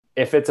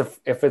if it's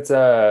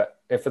a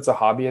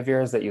hobby of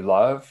yours that you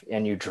love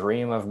and you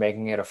dream of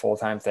making it a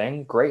full-time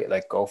thing, great.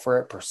 Like go for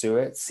it, pursue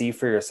it, see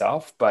for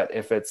yourself. But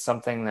if it's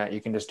something that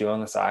you can just do on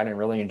the side and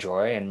really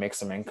enjoy and make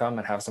some income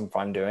and have some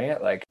fun doing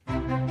it, like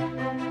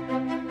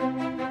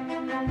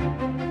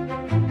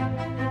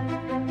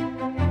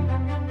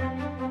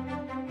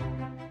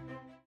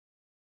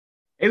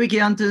Hey,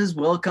 Vikiantas,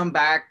 welcome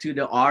back to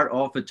the Art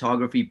of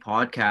Photography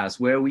podcast,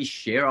 where we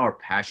share our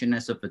passion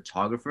as a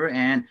photographer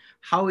and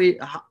how we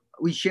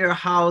share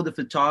how the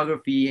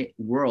photography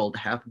world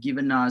have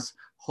given us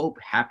hope,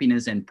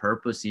 happiness, and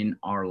purpose in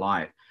our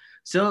life.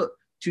 So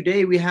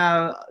today we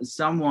have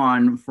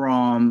someone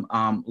from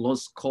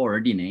Los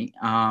Coordinates.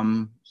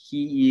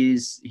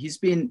 He's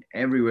been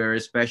everywhere,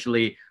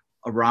 especially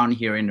around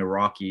here in the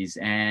Rockies,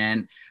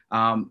 and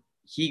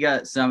he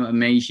got some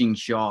amazing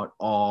shot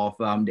of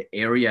the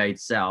area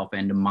itself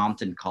and the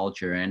mountain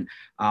culture. And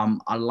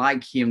I'd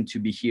like him to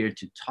be here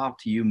to talk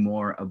to you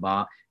more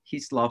about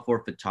his love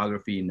for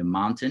photography in the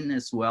mountain,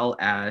 as well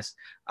as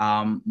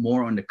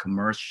more on the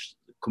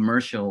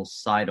commercial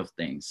side of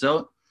things.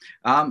 So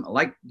I'd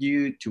like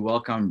you to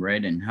welcome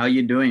Braden. How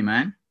you doing,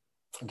 man?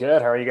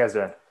 good. How are you guys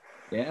doing?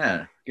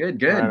 Yeah, good, Right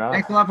good. on.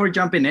 Thanks a lot for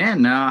jumping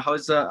in.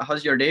 How's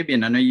your day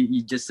been? I know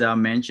you just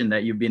mentioned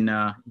that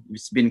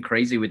it's been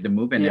crazy with the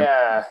move and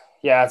everything.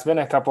 Yeah, it's been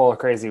a couple of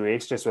crazy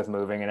weeks just with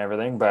moving and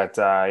everything, but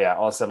yeah,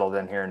 all settled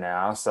in here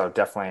now. So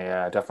definitely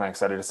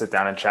excited to sit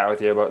down and chat with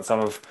you about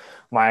some of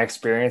my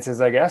experiences,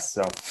 I guess.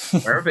 So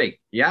Perfect.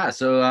 Yeah.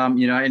 So,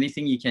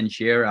 anything you can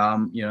share,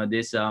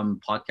 this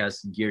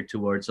podcast geared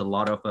towards a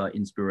lot of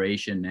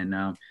inspiration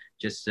and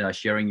just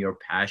sharing your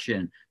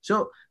passion.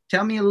 So,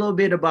 tell me a little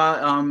bit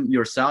about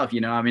yourself.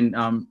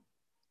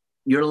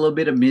 You're a little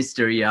bit of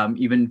mystery,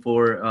 even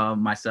for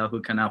myself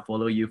who kind of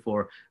follow you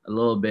for a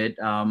little bit.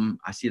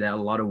 I see that a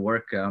lot of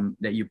work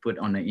that you put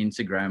on the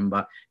Instagram,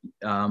 but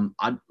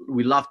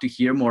we love to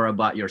hear more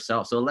about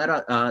yourself. So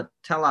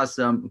tell us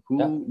yeah.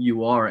 who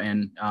you are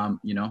and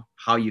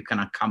how you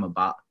kind of come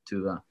about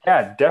to.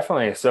 Yeah,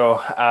 definitely. So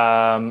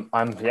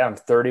I'm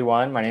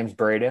 31. My name's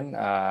Braden.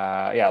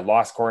 Yeah,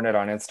 Lost Coordinate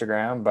on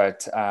Instagram.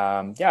 But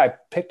yeah, I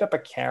picked up a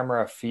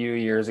camera a few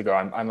years ago.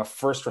 I'm a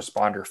first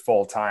responder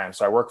full time,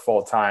 so I work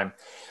full time.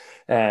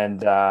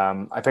 And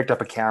I picked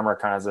up a camera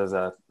kind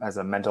of as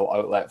a mental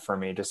outlet for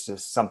me, just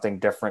as something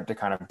different to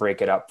kind of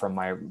break it up from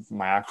my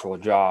actual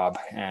job.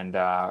 And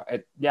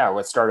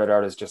what started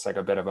out as just like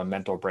a bit of a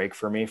mental break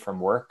for me from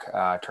work,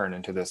 turned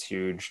into this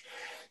huge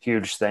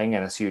thing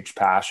and this huge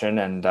passion.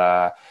 And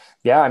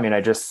yeah, I mean,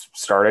 I just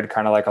started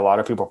kind of like a lot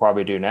of people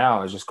probably do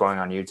now, is just going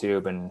on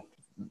YouTube and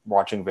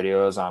watching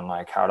videos on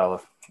like how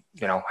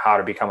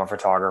to become a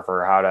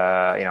photographer, how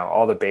to,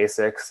 all the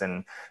basics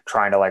and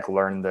trying to like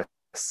learn the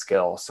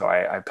skill. So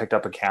I picked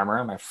up a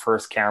camera. My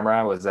first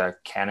camera was a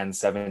Canon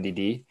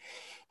 70D.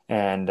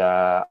 And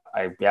I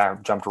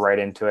jumped right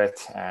into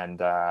it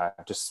and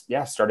just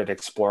started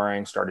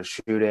exploring, started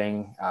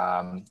shooting.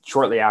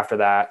 Shortly after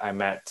that, I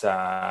met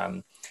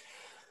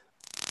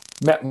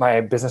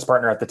my business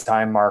partner at the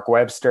time, Mark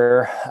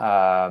Webster.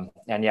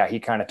 And yeah,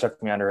 he kind of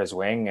took me under his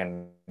wing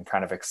and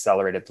kind of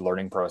accelerated the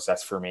learning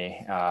process for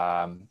me.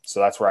 So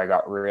that's where I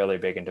got really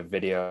big into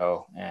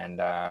video and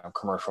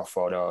commercial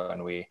photo.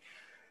 And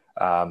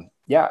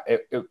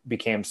it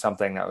became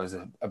something that was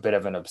a bit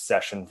of an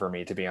obsession for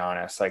me, to be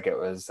honest. Like it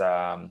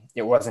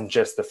wasn't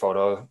just the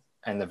photo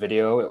and the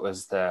video, it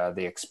was the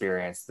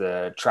experience,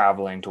 the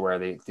traveling to where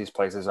these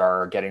places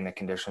are, getting the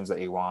conditions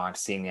that you want,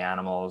 seeing the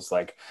animals,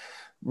 like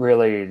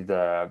really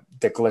the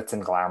glitz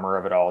and glamour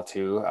of it all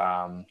too.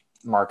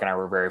 Mark and I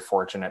were very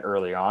fortunate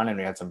early on, and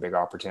we had some big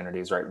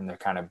opportunities right when they're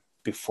kind of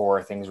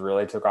before things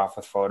really took off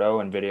with photo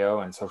and video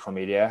and social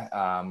media.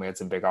 We had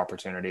some big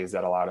opportunities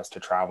that allowed us to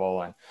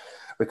travel, and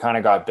we kind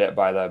of got bit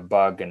by the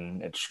bug,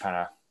 and it just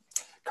kind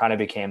of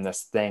became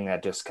this thing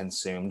that just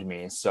consumed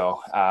me.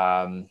 So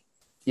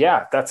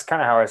yeah, that's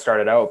kind of how I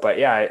started out. But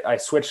yeah, I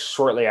switched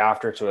shortly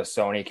after to a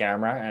Sony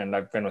camera, and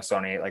I've been with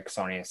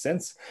Sony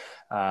since.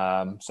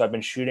 So I've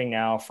been shooting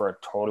now for a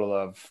total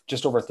of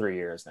just over 3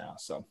 years now.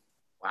 So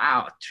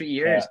Wow, 3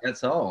 years. yeah,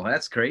 That's all.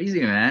 That's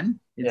crazy, man.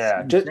 It's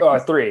yeah, just insane.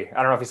 three.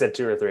 I don't know if you said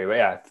 2 or 3, but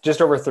yeah, just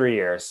over 3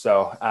 years.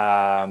 So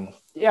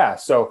yeah,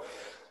 so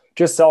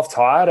just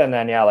self-taught, and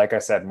then yeah, like I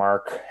said,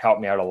 Mark helped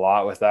me out a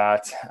lot with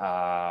that.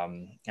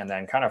 And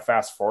then kind of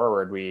fast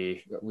forward,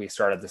 we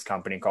started this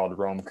company called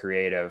Roam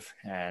Creative,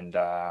 and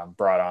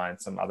brought on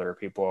some other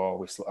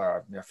people.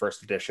 The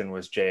first edition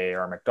was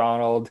J.R.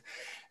 McDonald,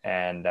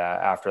 and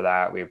after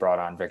that we brought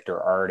on Victor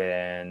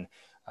Arden,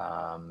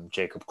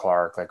 Jacob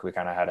Clark. Like we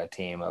kind of had a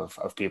team of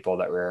people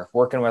that we were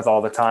working with all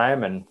the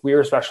time, and we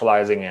were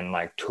specializing in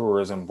like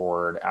tourism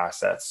board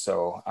assets.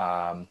 So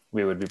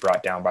we would be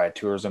brought down by a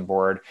tourism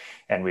board,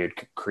 and we would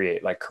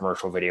create like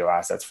commercial video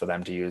assets for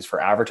them to use for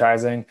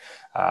advertising,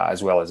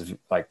 as well as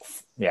like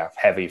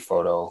heavy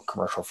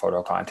commercial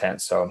photo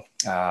content. So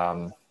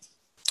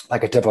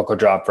like a typical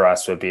job for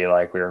us would be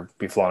like we would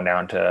be flown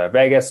down to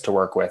Vegas to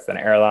work with an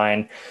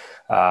airline.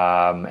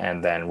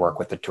 and then work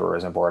with the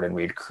tourism board, and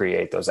we'd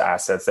create those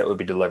assets that would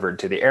be delivered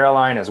to the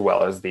airline as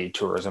well as the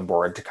tourism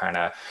board to kind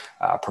of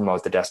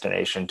promote the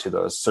destination to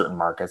those certain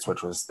markets,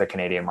 which was the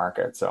Canadian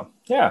market. So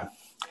yeah.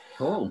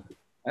 Cool.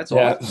 That's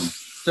Yeah. awesome.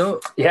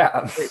 So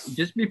Yeah.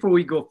 just before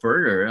we go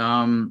further,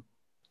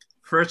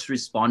 first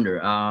responder,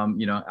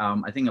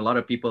 I think a lot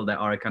of people that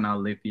are kind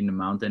of live in the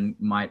mountain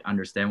might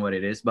understand what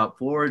it is, but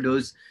for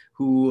those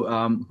who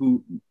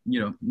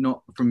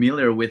not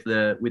familiar with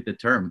the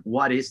term,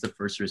 what is the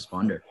first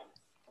responder?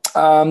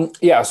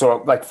 Yeah,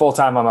 so like full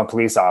time, I'm a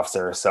police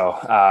officer. So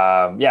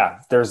yeah,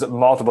 there's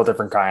multiple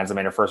different kinds. I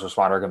mean, a first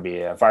responder can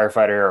be a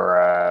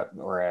firefighter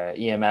or a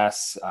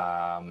EMS,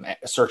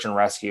 search and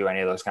rescue,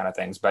 any of those kind of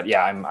things. But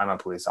yeah, I'm a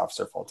police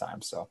officer full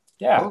time. So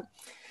yeah, Oh,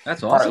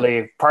 that's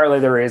awesome. partly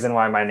the reason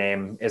why my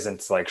name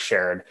isn't like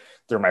shared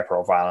through my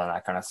profile and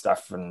that kind of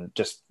stuff, and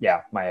just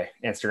yeah, my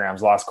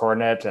Instagram's lost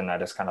coordinate, and I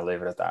just kind of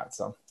leave it at that.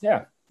 So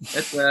yeah.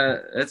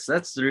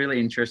 That's really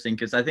interesting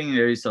because I think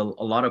there is a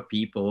lot of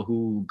people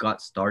who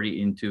got started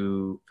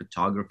into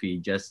photography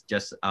just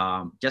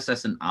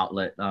as an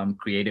outlet,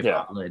 creative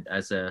outlet,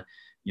 as a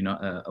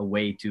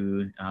way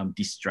to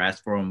distress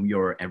from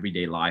your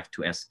everyday life,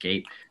 to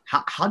escape.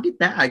 How did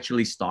that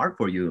actually start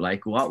for you?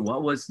 Like what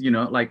was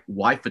like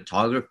why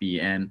photography,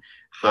 and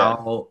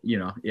how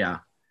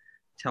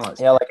tell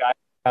us. Yeah, like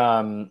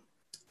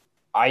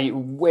I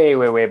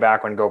way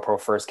back when GoPro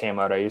first came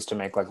out, I used to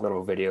make like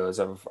little videos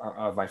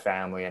of my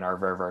family and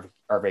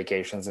our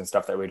vacations and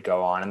stuff that we'd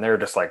go on, and they're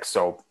just like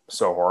so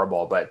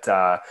horrible. But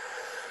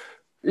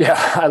yeah,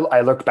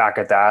 I looked back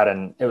at that,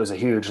 and it was a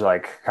huge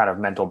like kind of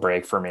mental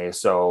break for me.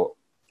 So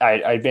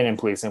I'd been in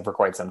policing for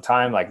quite some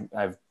time. Like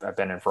I've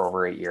been in for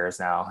over 8 years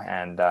now,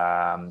 and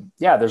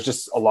yeah, there's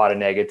just a lot of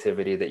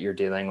negativity that you're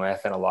dealing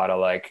with, and a lot of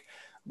like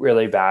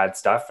really bad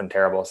stuff and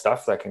terrible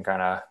stuff that can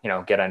kind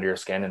of get under your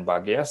skin and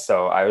bug you.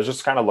 So I was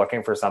just kind of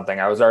looking for something.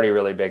 I was already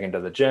really big into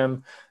the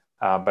gym,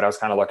 but I was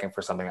kind of looking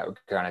for something that would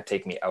kind of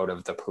take me out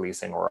of the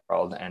policing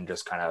world and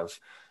just kind of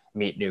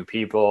meet new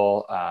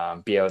people,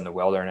 be out in the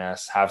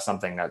wilderness, have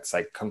something that's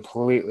like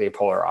completely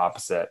polar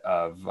opposite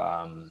of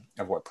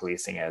what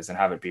policing is, and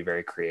have it be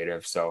very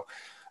creative. So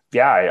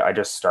yeah, I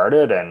just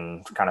started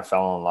and kind of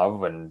fell in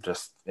love, and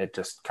it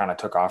just kind of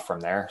took off from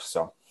there.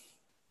 So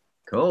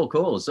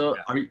Cool. So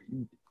yeah.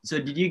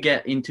 did you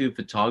get into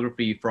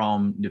photography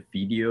from the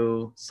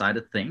video side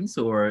of things,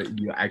 or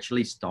you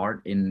actually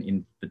start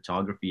in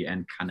photography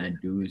and kind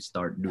of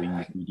start doing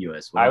the video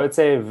as I well? would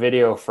say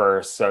video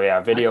first. So yeah,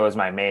 video is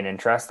my main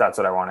interest. That's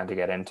what I wanted to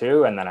get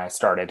into. And then I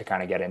started to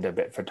kind of get into a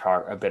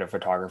bit of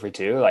photography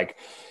too. Like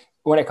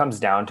when it comes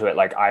down to it,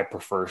 like I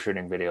prefer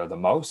shooting video the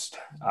most.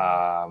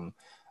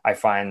 I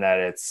find that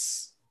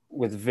it's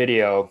with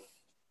video,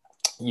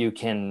 you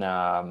can,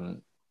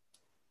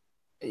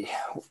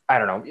 I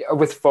don't know,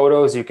 with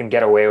photos, you can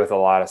get away with a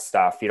lot of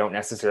stuff. You don't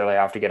necessarily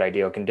have to get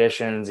ideal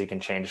conditions. You can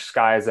change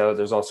skies out.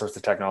 There's all sorts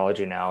of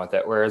technology now with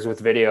it. Whereas with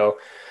video,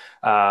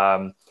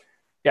 um,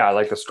 yeah, I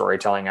like the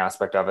storytelling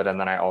aspect of it, and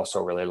then I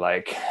also really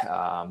like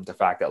the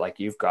fact that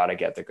like you've got to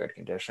get the good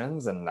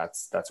conditions, and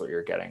that's what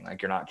you're getting.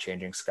 Like you're not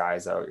changing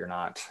skies out, you're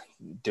not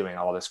doing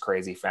all this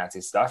crazy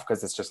fancy stuff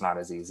because it's just not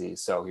as easy.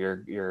 So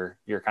you're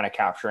kind of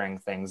capturing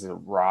things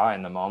raw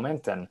in the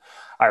moment, and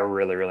I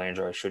really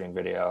enjoy shooting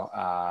video.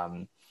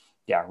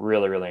 Yeah,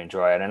 really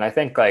enjoy it, and I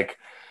think like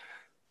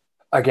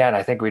again,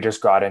 I think we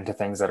just got into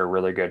things at a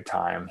really good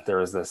time. There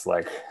was this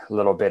like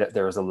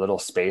there was a little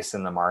space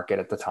in the market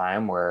at the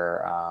time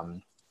where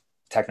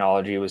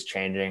technology was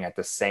changing at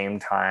the same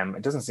time.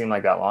 It doesn't seem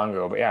like that long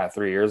ago, but yeah,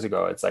 3 years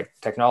ago, it's like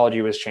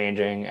technology was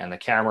changing and the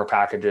camera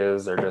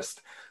packages are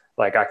just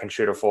like, I can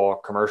shoot a full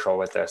commercial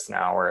with this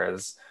now.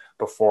 Whereas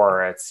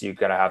before you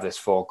got to have this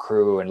full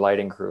crew and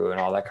lighting crew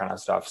and all that kind of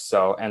stuff.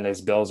 So, and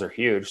these bills are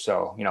huge.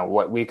 So,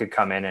 what we could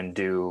come in and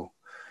do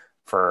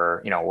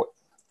for,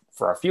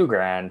 for a few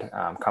grand,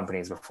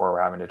 companies before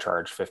were having to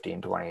charge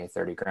 15, 20,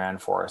 30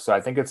 grand for. So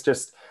I think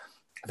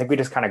we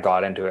just kind of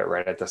got into it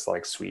right at this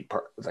like sweet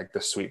part, like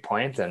the sweet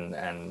point,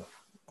 and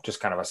just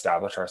kind of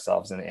established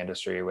ourselves in the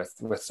industry with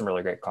some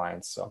really great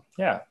clients. So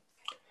yeah.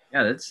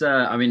 That's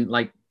I mean,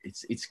 like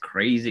it's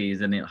crazy,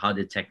 isn't it, how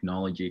the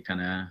technology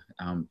kind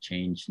of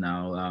changed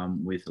now,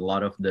 with a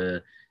lot of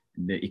the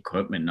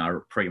equipment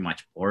are pretty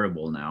much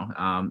portable now.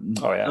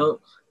 Oh yeah.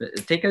 So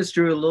take us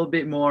through a little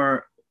bit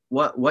more.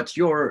 What's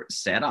your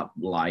setup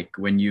like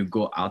when you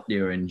go out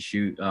there and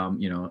shoot,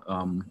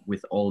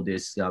 with all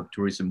this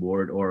tourism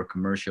board or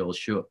commercial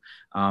shoot,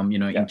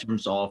 in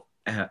terms of,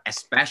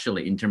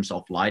 especially in terms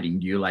of lighting,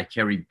 do you like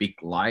carry big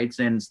lights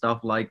and stuff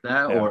like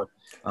that? Yeah.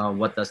 Or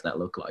what does that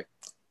look like?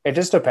 It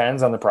just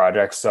depends on the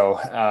project. So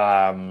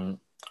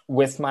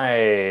with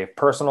my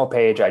personal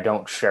page, I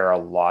don't share a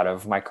lot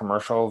of my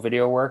commercial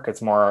video work.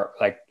 It's more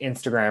like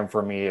Instagram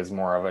for me is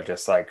more of a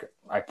just like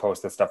I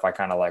post the stuff I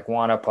kind of like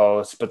want to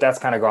post, but that's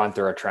kind of gone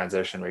through a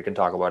transition we can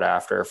talk about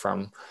after,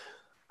 from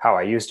how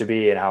I used to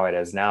be and how it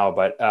is now.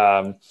 But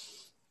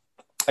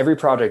every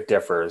project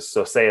differs.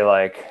 So say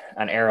like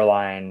an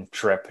airline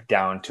trip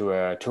down to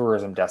a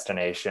tourism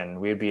destination,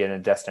 we'd be in a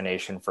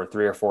destination for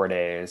 3 or 4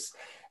 days.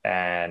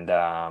 And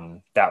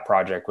that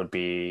project would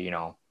be,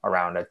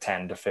 around a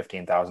 $10,000 to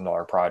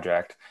 $15,000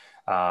 project.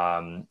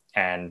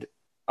 And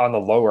on the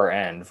lower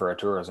end for a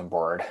tourism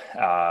board.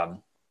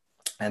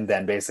 And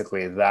then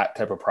basically that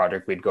type of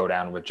project, we'd go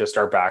down with just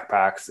our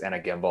backpacks and a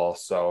gimbal.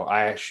 So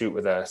I shoot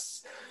with a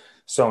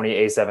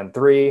Sony A7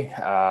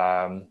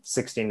 III,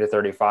 16 to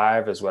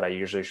 35 is what I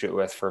usually shoot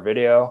with for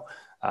video.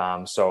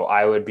 So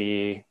I would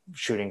be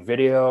shooting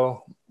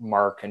video,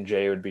 Mark and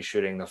Jay would be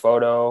shooting the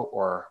photo,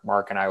 or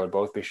Mark and I would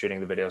both be shooting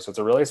the video. So it's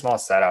a really small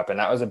setup. And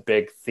that was a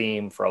big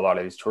theme for a lot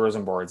of these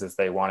tourism boards, is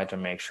they wanted to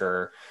make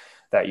sure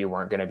that you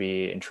weren't going to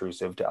be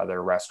intrusive to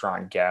other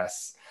restaurant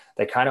guests.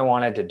 They kind of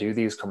wanted to do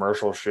these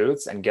commercial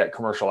shoots and get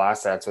commercial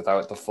assets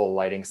without the full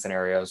lighting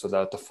scenarios,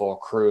 without the full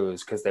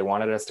crews, because they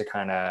wanted us to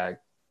kind of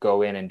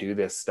go in and do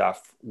this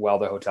stuff while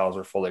the hotels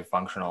were fully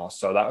functional.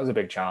 So that was a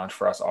big challenge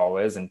for us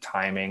always. And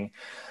timing,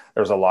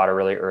 there was a lot of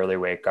really early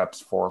wake ups,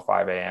 4 or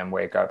 5 a.m.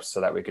 wake ups,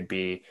 so that we could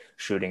be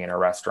shooting in a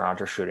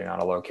restaurant or shooting on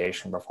a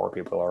location before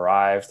people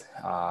arrived.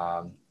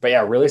 But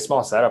yeah, really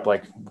small setup,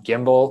 like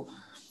gimbal,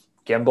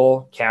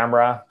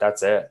 camera,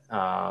 that's it.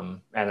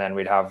 And then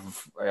we'd have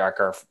like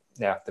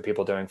the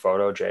people doing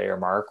photo, Jay or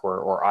Mark,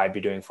 or I'd be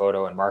doing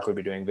photo and Mark would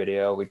be doing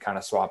video. We'd kind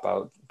of swap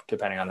out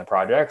depending on the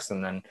projects,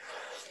 and then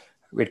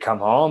we'd come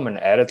home and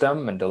edit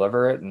them and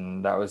deliver it.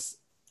 And that was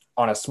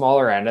on a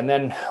smaller end. And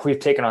then we've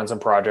taken on some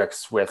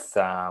projects with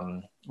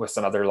some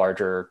other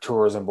larger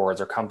tourism boards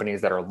or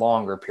companies that are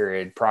longer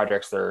period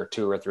projects. They're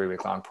 2 or 3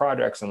 week long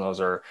projects. And those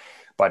are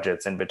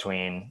budgets in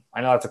between. I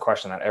know that's a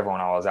question that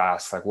everyone always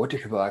asks, like, what do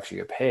people actually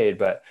get paid?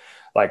 But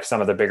like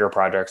some of the bigger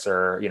projects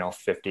are,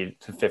 $50,000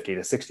 to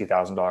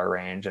 $60,000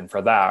 range. And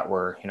for that,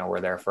 we're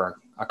there for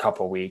a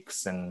couple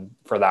weeks. And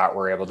for that,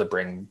 we're able to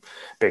bring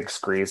big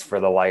screens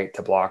for the light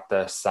to block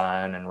the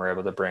sun. And we're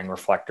able to bring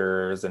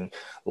reflectors and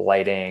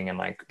lighting. And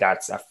like,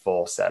 that's a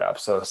full setup.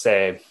 So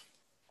say,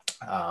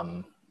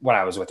 when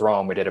I was with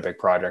Rome, we did a big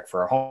project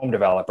for a home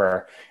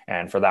developer.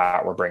 And for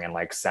that, we're bringing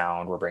like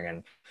sound, we're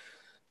bringing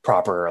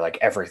proper, like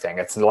everything.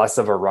 It's less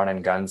of a run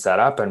and gun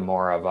setup and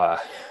more of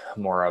a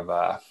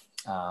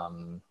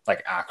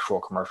like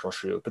actual commercial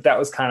shoot. But that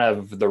was kind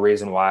of the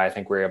reason why I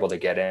think we were able to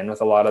get in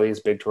with a lot of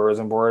these big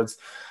tourism boards,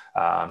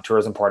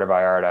 Tourism Puerto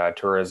Vallarta,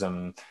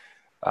 Tourism,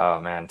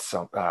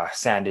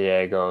 San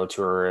Diego,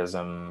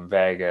 Tourism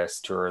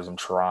Vegas, Tourism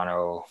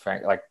Toronto,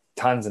 like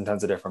tons and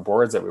tons of different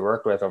boards that we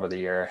worked with over the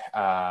year.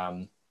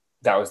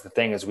 That was the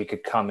thing, is we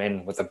could come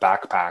in with a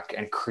backpack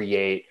and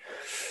create,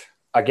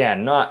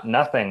 again,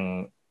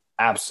 nothing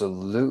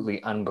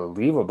absolutely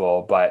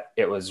unbelievable, but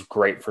it was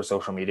great for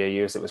social media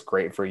use. It was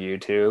great for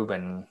YouTube,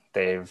 and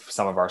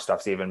some of our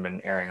stuff's even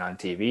been airing on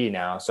TV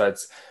now. So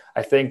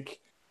I think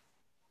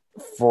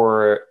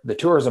for the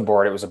tourism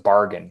board, it was a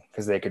bargain,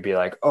 because they could be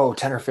like, oh,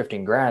 10 or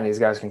 15 grand, these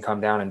guys can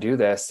come down and do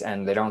this,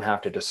 and they don't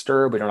have to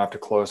disturb. We don't have to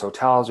close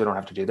hotels. We don't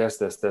have to do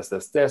this.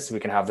 We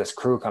can have this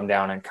crew come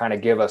down and kind of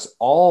give us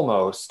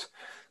almost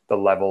the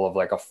level of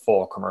like a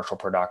full commercial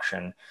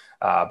production.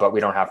 But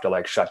we don't have to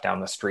like shut down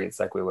the streets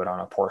like we would on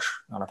a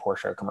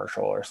Porsche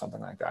commercial or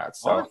something like that.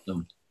 So,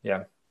 awesome.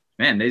 Yeah,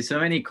 man, there's so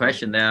many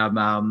questions that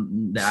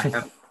I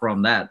have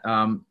from that.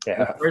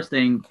 The first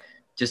thing,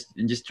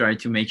 just try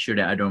to make sure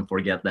that I don't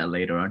forget that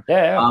later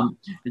on.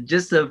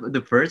 Just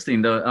the first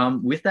thing though,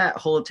 with that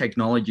whole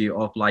technology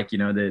of like, the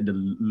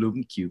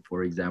LumeCube,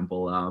 for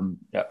example.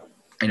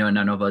 I know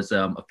none of us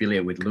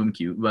affiliate with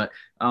LumeCube, but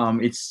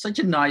it's such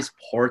a nice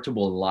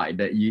portable light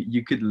that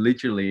you could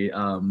literally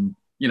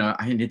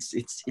I mean, it's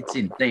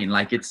insane.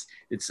 Like it's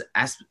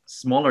as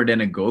smaller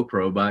than a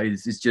GoPro, but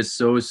it's just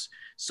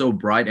so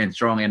bright and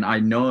strong. And I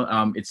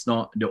know it's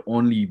not the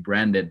only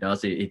brand that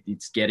does it.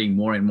 It's getting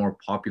more and more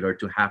popular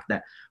to have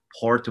that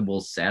portable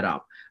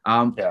setup.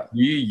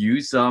 You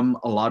use a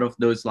lot of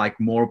those like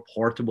more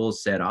portable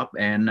setup,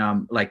 and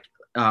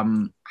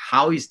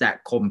how is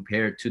that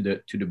compared to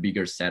the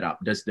bigger setup?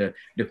 Does the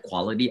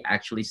quality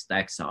actually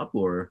stacks up,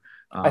 or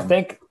I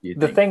think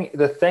the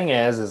thing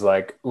is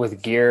like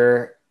with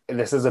gear,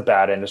 this is a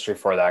bad industry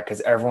for that,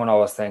 because everyone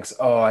always thinks,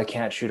 oh, I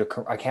can't shoot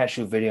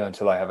video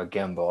until I have a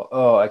gimbal.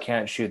 Oh, I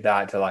can't shoot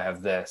that until I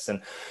have this.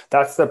 And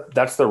that's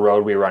the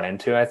road we run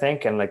into, I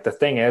think. And like the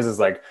thing is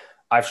like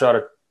I've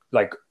shot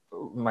like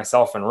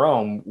myself in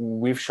Rome,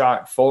 we've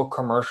shot full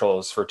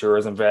commercials for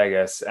Tourism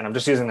Vegas, and I'm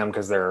just using them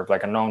because they're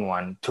like a known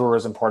one.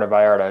 Tourism Puerto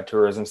Vallarta,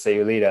 Tourism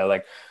Sayulita,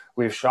 like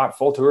we've shot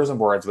full tourism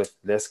boards with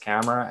this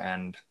camera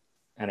and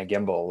a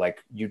gimbal.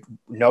 Like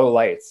no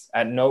lights.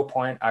 At no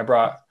point I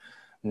brought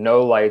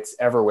no lights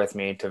ever with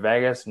me to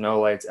Vegas,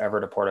 no lights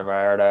ever to Puerto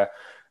Vallarta.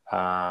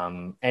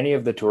 Any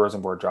of the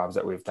tourism board jobs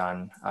that we've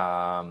done,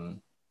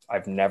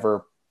 I've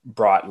never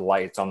brought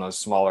lights on those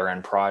smaller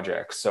end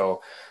projects.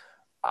 So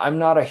I don't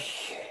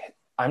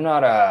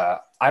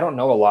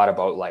know a lot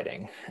about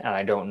lighting, and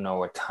I don't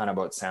know a ton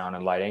about sound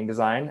and lighting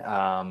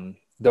design.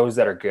 Those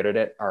that are good at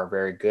it are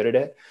very good at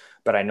it.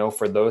 But I know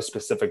for those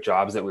specific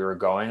jobs that we were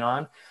going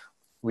on,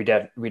 we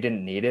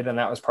didn't need it. And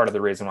that was part of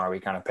the reason why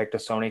we kind of picked a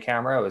Sony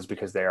camera, was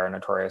because they are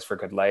notorious for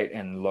good light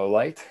and low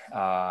light.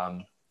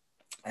 I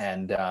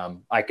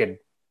could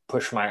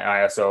push my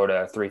ISO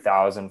to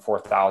 3000,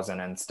 4000,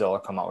 and still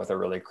come out with a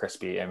really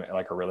crispy,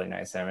 like a really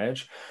nice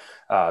image,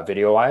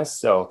 video wise.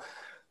 So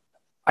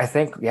I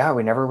think, yeah,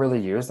 we never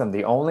really used them.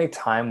 The only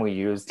time we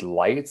used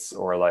lights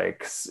or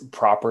like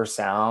proper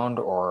sound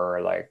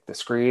or like the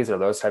screens or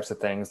those types of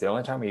things, the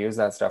only time we used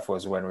that stuff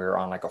was when we were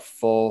on like a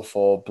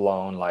full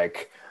blown,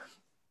 like,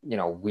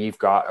 we've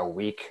got a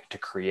week to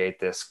create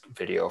this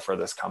video for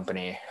this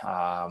company.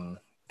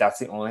 That's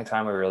the only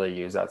time we really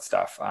use that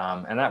stuff.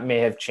 And that may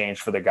have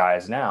changed for the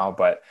guys now,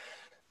 but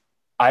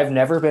I've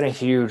never been a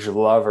huge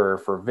lover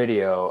for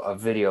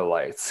video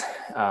lights.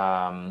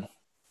 And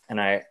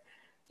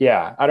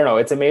yeah, I don't know.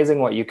 It's amazing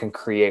what you can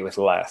create with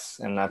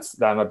less. And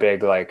I'm a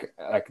big, like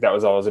that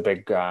was always a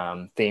big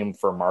theme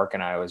for Mark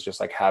and I, was just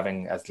like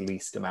having as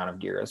least amount of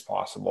gear as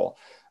possible.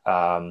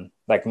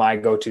 Like my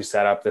go-to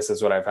setup, this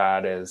is what I've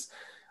had, is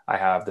I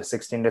have the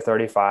 16 to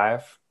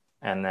 35,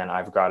 and then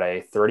I've got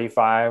a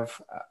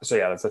 35. So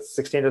yeah, that's a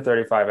 16 to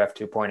 35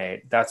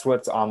 f2.8. That's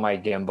what's on my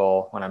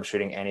gimbal when I'm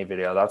shooting any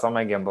video. That's on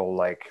my gimbal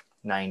like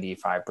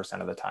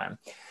 95% of the time.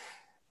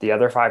 The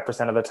other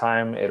 5% of the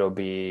time, it'll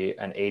be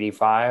an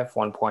 85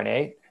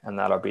 1.8, and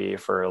that'll be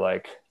for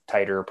like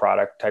tighter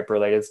product type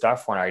related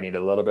stuff when I need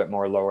a little bit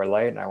more lower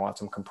light and I want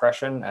some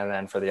compression. And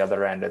then for the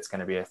other end, it's going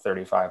to be a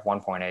 35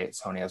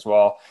 1.8 Sony as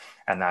well.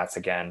 And that's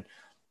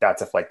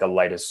if like the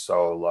light is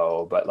so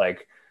low. But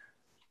like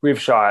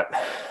we've shot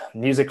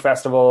music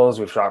festivals,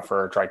 we've shot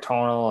for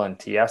Tritonal and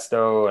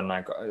Tiesto and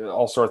like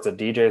all sorts of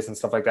DJs and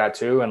stuff like that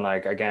too. And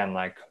like, again,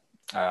 like,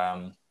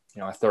 a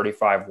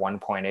 35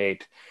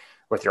 1.8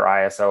 with your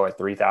ISO at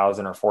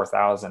 3000 or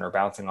 4000 or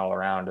bouncing all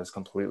around is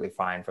completely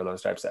fine for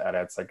those types of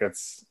edits. Like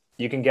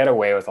you can get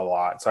away with a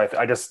lot. So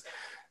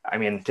I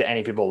mean, to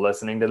any people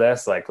listening to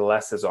this, like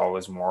less is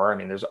always more. I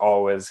mean, there's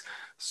always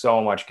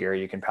so much gear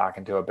you can pack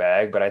into a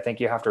bag, but I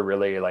think you have to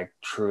really like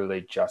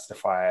truly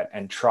justify it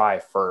and try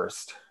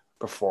first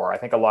before. I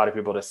think a lot of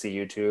people just see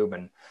YouTube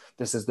and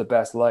this is the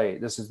best light,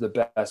 this is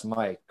the best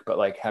mic, but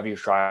like, have you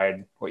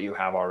tried what you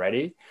have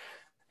already?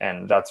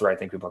 And that's where I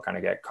think people kind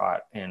of get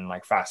caught in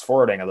like fast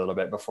forwarding a little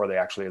bit before they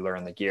actually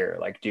learn the gear.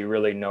 Like, do you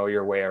really know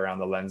your way around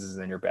the lenses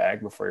in your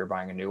bag before you're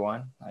buying a new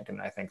one?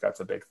 I think that's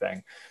a big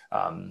thing,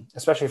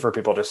 especially for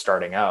people just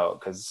starting out,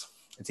 because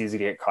it's easy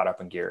to get caught up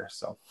in gear.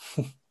 So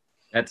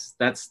That's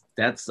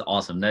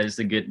awesome. That is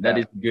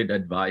good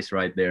advice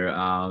right there.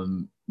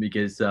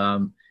 Because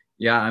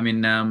yeah, I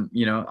mean,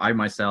 I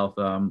myself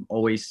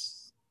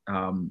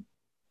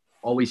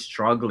always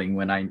struggling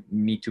when I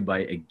need to buy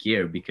a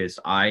gear, because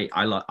I'm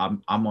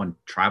on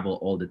travel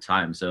all the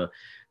time. So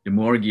the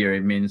more gear,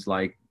 it means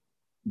like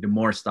the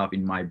more stuff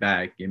in my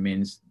bag. It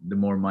means the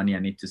more money I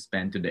need to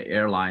spend to the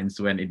airlines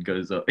when it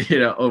goes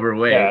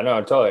overweight. Yeah,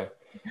 no, totally.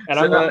 And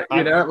so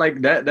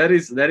like that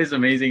is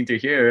amazing to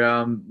hear.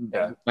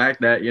 The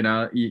fact that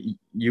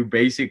you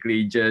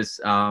basically just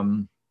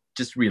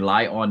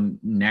rely on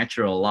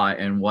natural light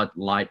and what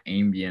light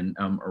ambient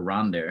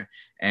around there,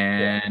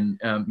 and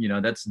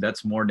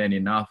that's more than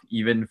enough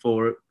even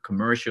for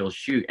commercial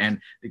shoot.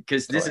 And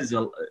because this is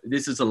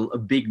a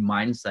big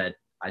mindset,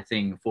 I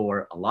think,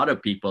 for a lot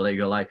of people. They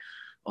go like,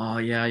 oh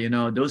yeah,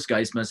 those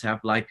guys must have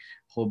like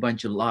a whole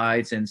bunch of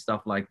lights and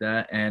stuff like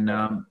that. And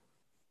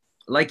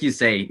like you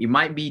say, it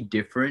might be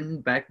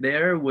different back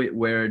there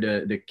where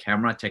the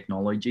camera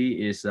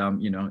technology is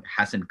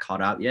hasn't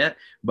caught up yet.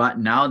 But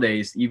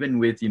nowadays, even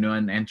with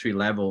an entry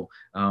level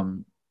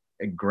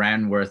a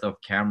grand worth of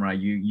camera,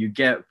 you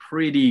get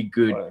pretty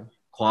good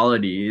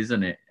quality,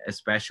 isn't it?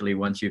 Especially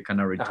once you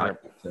kind of retire.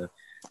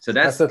 So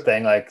that's the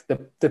thing. Like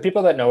the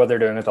people that know what they're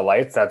doing with the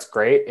lights, that's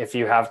great. If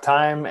you have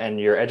time and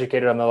you're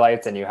educated on the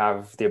lights and you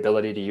have the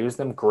ability to use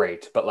them,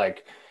 great. But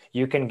like,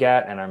 you can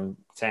get, and I'm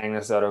saying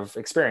this out of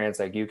experience,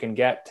 like you can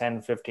get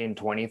 $10, $15,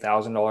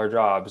 $20,000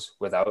 jobs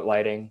without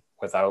lighting,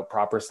 without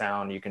proper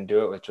sound. You can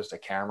do it with just a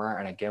camera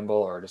and a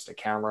gimbal, or just a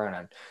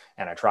camera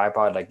and a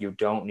tripod. Like, you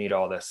don't need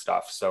all this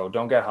stuff. So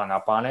don't get hung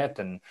up on it.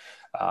 And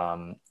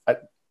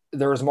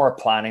there's more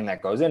planning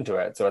that goes into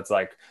it. So it's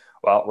like,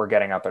 well, we're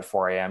getting up at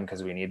 4 a.m.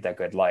 because we need that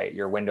good light.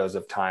 Your windows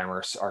of time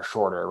are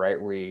shorter,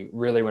 right? We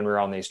really, when we're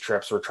on these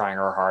trips, we're trying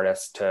our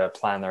hardest to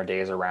plan their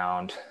days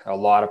around. A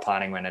lot of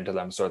planning went into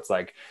them. So it's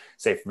like,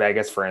 say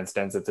Vegas, for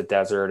instance, it's a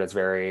desert, it's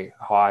very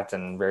hot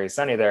and very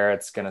sunny there.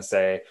 It's going to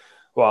say,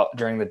 well,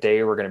 during the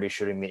day, we're going to be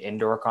shooting the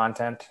indoor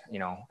content,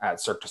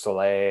 at Cirque du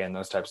Soleil and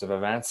those types of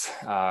events.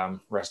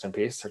 Rest in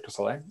peace, Cirque du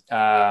Soleil.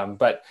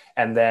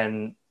 And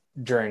then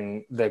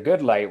during the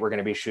good light, we're going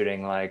to be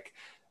shooting like,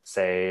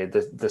 say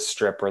the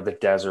strip or the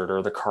desert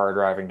or the car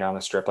driving down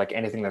the strip, like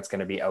anything that's going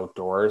to be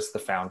outdoors, the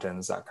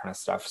fountains, that kind of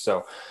stuff.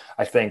 So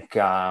I think,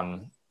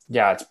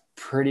 it's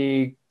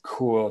pretty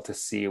cool to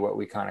see what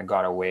we kind of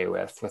got away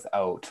with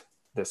without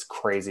this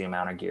crazy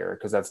amount of gear.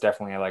 Cause that's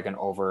definitely like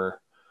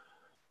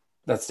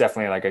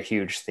a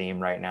huge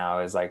theme right now,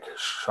 is like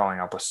showing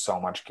up with so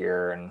much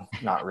gear and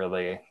not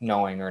really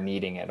knowing or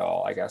needing it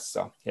all, I guess.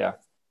 So, yeah.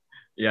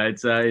 Yeah,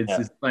 Yeah.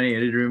 it's funny.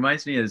 It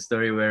reminds me of a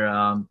story where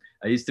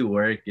I used to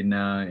work in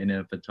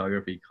a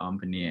photography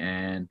company,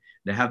 and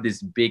they have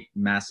this big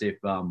massive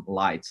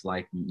lights,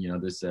 like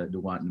this the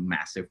one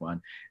massive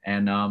one.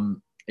 And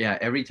yeah,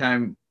 every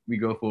time we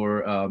go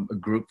for a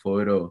group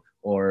photo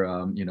or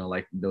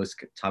like those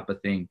type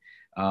of thing,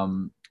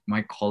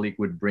 my colleague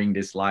would bring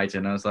these lights,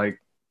 and I was like,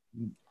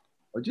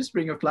 I'll just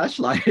bring a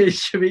flashlight. It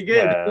should be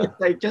good. Yeah.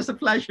 Like just a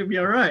flash should be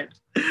all right.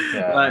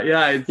 Yeah. But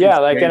yeah, Yeah,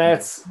 it's like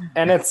crazy.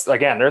 and it's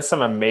again, there's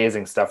some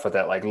amazing stuff with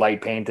it, like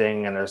light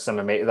painting, and there's some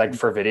amazing like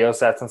for video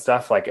sets and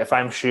stuff. Like if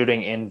I'm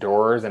shooting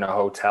indoors in a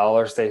hotel,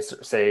 or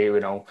say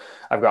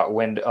I've got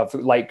wind of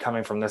light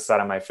coming from this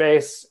side of my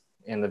face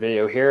in the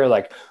video here,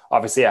 like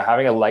obviously yeah,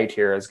 having a light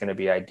here is going to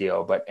be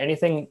ideal. But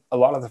anything, a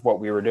lot of what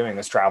we were doing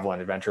is travel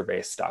and adventure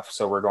based stuff.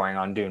 So we're going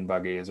on dune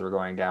buggies, we're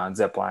going down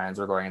zip lines,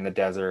 we're going in the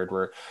desert,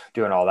 we're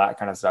doing all that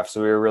kind of stuff.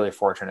 So we were really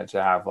fortunate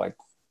to have like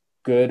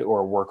good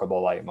or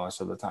workable light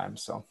most of the time.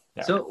 So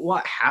yeah. So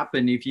what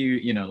happened if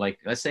like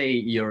let's say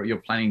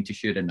you're planning to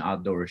shoot an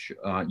outdoor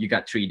you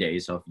got 3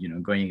 days of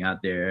going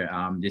out there.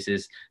 This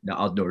is the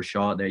outdoor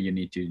shot that you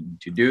need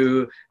to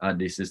do.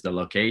 This is the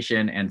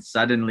location, and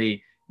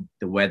suddenly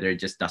the weather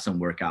just doesn't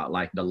work out.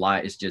 Like the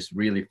light is just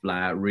really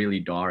flat, really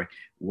dark.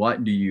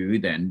 What do you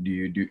then? Do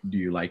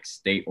you like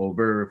stay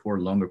over for a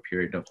longer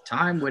period of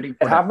time waiting It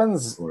for that?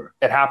 happens. Or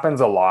It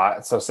happens a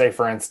lot. So say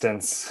for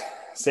instance,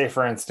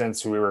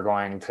 we were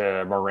going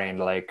to Moraine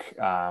Lake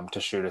to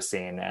shoot a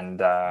scene and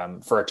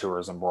for a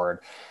tourism board.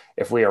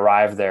 If we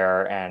arrive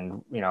there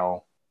and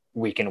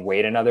we can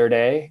wait another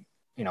day,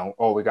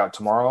 oh, we got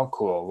tomorrow,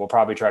 cool. We'll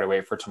probably try to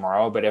wait for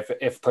tomorrow. But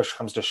if push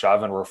comes to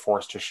shove and we're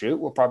forced to shoot,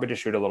 we'll probably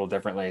just shoot a little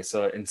differently.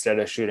 So instead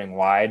of shooting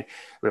wide,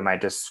 we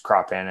might just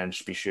crop in and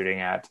just be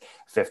shooting at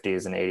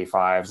 50s and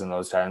 85s and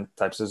those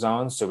types of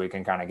zones, so we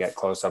can kind of get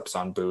close-ups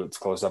on boots,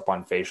 close up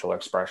on facial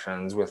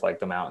expressions with like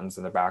the mountains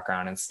in the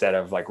background, instead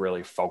of like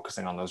really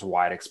focusing on those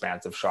wide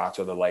expansive shots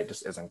where the light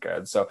just isn't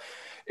good. So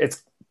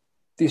it's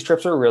these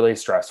trips are really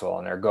stressful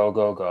and they're go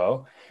go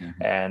go. Mhm.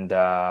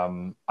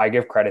 And I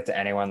give credit to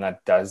anyone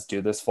that does do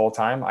this full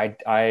time.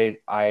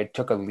 I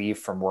took a leave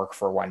from work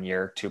for 1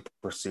 year to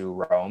pursue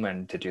Rome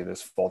and to do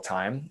this full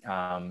time,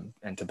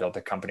 and to build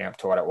the company up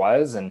to what it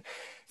was. And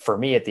for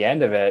me, at the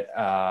end of it,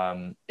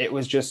 it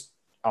was just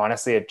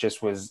honestly, it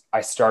just was. I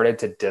started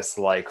to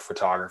dislike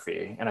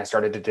photography and I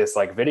started to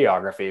dislike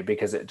videography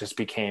because it just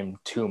became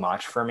too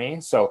much for me.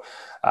 So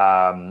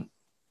um,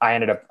 I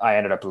ended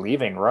up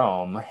leaving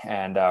Rome,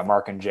 and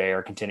Mark and Jay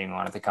are continuing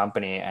on at the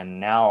company.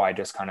 And now I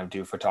just kind of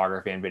do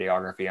photography and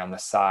videography on the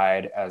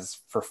side as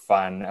for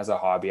fun, as a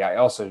hobby. I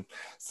also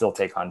still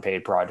take on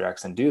paid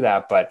projects and do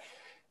that. But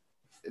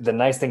the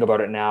nice thing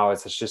about it now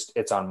is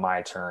it's on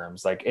my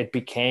terms. Like it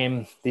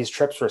became, these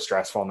trips were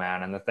stressful,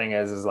 man. And the thing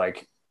is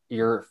like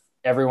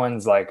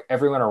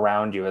everyone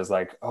around you is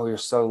like, oh, you're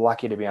so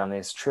lucky to be on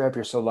this trip.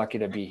 You're so lucky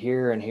to be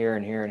here and here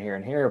and here and here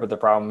and here. But the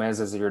problem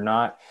is you're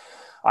not.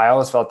 I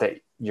always felt that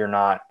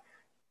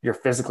you're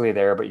physically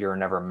there, but you're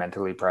never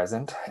mentally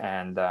present.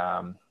 And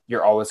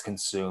you're always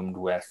consumed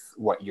with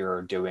what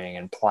you're doing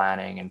and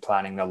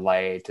planning the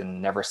light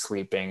and never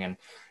sleeping. And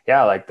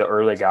yeah, like the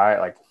early guy,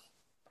 like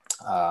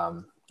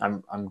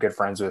I'm good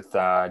friends with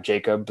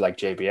Jacob, like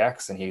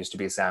JBX, and he used to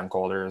be Sam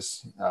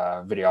Calder's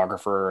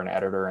videographer and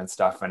editor and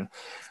stuff. And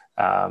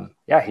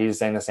yeah, he's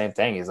saying the same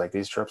thing. He's like,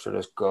 these trips are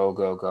just go,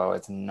 go, go.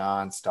 It's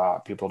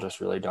nonstop. People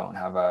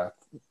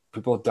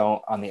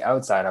don't on the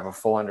outside have a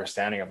full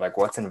understanding of like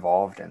what's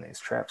involved in these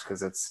trips,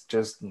 because it's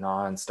just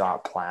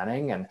nonstop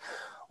planning. And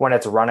when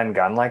it's run and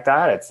gun like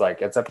that, it's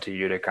like it's up to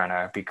you to kind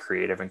of be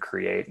creative and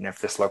create. And if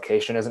this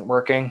location isn't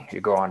working,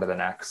 you go on to the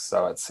next.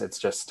 So it's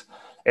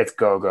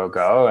go go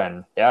go.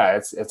 And yeah,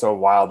 it's a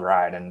wild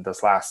ride. And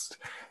this last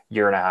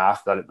year and a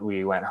half that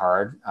we went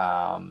hard,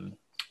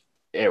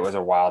 it was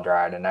a wild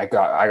ride, and I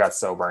got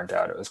so burnt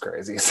out, it was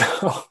crazy.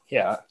 So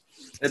yeah.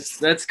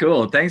 That's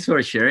cool. Thanks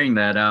for sharing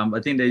that. I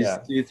think there's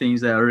Yeah. two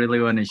things that I really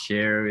want to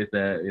share with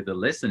the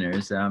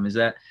listeners. Is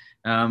that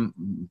um,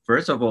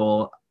 first of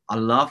all, I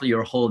love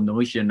your whole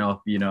notion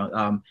of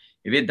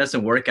if it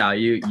doesn't work out,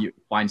 you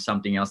find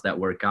something else that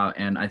work out,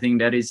 and I think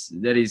that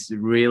is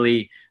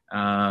really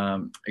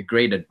a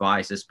great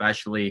advice,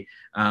 especially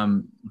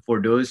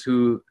for those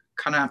who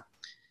kind of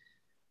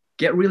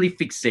get really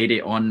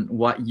fixated on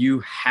what you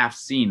have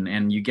seen,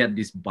 and you get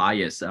this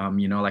bias.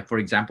 Like for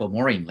example,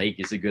 Moraine Lake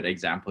is a good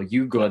example.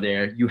 You go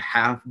there, you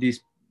have this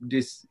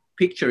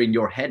picture in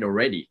your head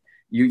already.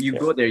 You Yeah.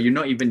 go there, you're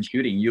not even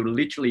shooting, you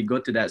literally go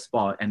to that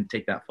spot and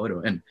take that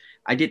photo. And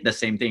I did the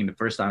same thing the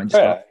first time. I Oh, just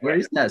go, yeah. where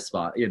is that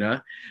spot,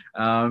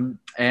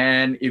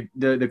 and if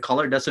the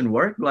color doesn't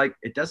work, like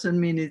it doesn't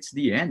mean it's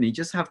the end. You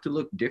just have to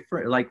look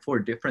different, like for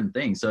different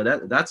things. So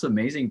that's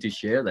amazing to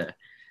share that.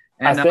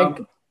 I And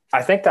think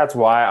I think that's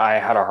why I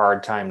had a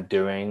hard time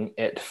doing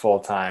it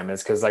full time,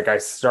 is because like I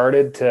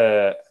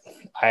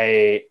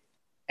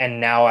and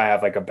now I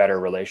have like a better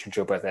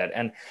relationship with it.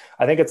 And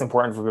I think it's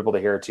important for people to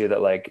hear too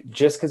that like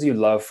just because you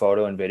love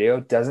photo and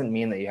video doesn't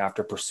mean that you have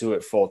to pursue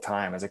it full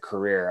time as a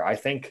career. I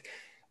think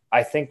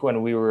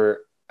when we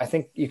were I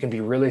think you can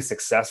be really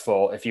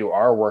successful if you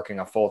are working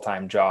a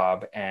full-time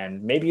job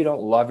and maybe you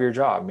don't love your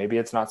job. Maybe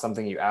it's not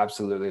something you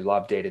absolutely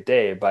love day to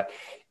day, but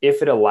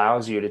if it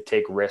allows you to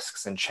take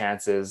risks and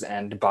chances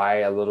and buy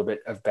a little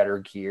bit of better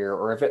gear,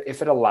 or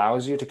if it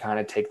allows you to kind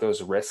of take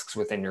those risks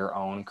within your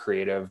own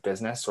creative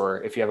business,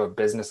 or if you have a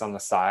business on the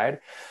side,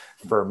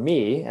 for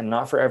me, and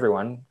not for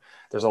everyone,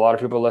 there's a lot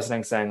of people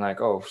listening saying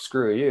like, oh,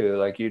 screw you.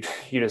 Like you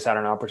just had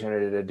an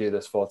opportunity to do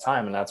this full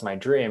time. And that's my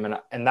dream.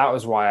 And that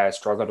was why I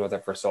struggled with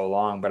it for so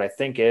long. But I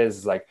think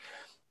is like,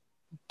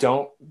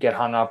 don't get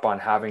hung up on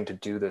having to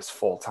do this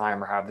full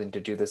time or having to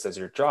do this as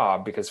your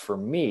job. Because for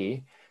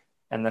me,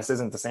 and this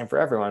isn't the same for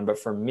everyone, but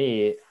for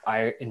me,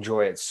 I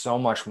enjoy it so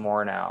much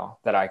more now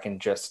that I can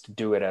just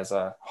do it as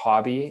a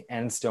hobby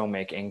and still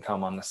make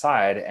income on the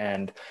side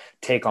and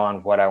take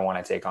on what I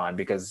want to take on.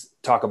 Because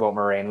talk about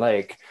Moraine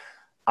Lake,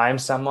 I'm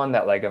someone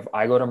that like, if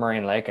I go to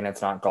Moraine Lake and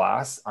it's not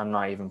glass, I'm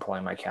not even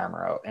pulling my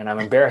camera out. And I'm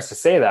embarrassed to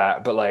say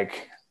that, but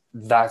like,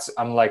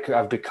 I'm like,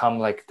 I've become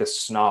like the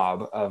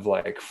snob of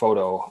like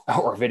photo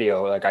or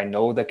video. Like I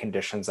know the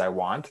conditions I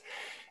want,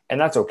 and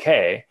that's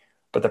okay.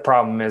 But the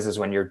problem is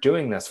when you're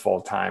doing this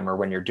full time or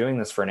when you're doing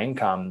this for an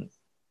income,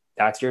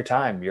 that's your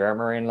time. You're at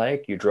Moraine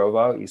Lake, you drove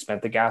out, you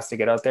spent the gas to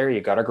get out there,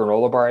 you got a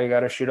granola bar, you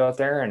got to shoot out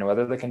there. And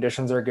whether the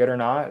conditions are good or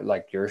not,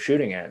 like you're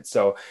shooting it.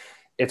 So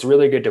it's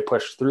really good to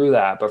push through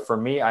that. But for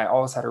me, I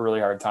always had a really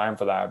hard time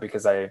for that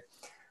because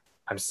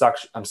I'm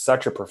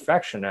such a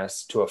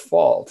perfectionist to a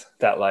fault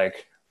that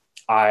like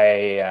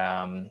I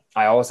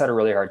always had a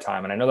really hard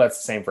time. And I know that's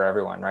the same for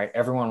everyone, right?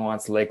 Everyone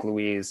wants Lake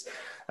Louise,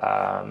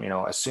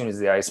 as soon as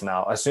the ice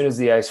as soon as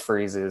the ice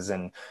freezes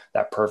and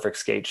that perfect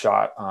skate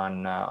shot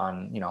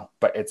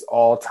but it's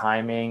all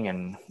timing.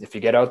 And if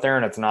you get out there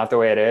and it's not the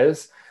way it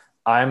is,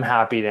 I'm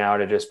happy now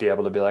to just be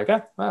able to be like,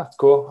 it's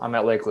cool. I'm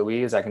at Lake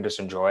Louise. I can just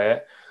enjoy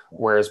it.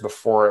 Whereas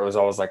before it was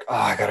always like, oh,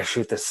 I got to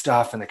shoot this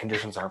stuff and the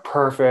conditions aren't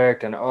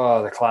perfect. And,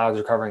 oh, the clouds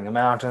are covering the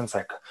mountains.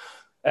 Like,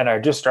 and I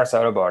just stress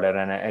out about it.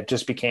 And it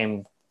just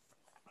became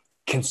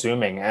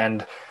consuming.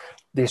 And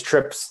these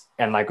trips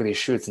and like these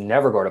shoots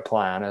never go to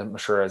plan. I'm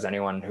sure as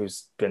anyone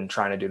who's been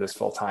trying to do this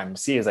full time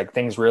sees, like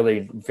things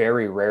really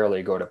very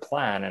rarely go to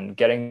plan, and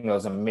getting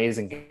those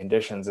amazing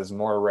conditions is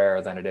more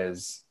rare than it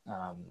is,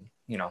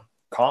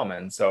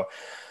 common. So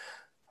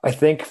I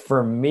think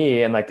for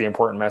me, and like the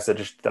important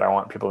message that I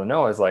want people to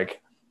know is like,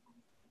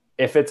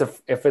 if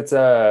it's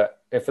a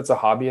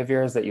hobby of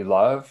yours that you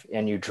love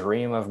and you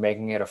dream of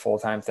making it a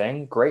full-time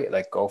thing, great,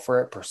 like go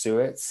for it, pursue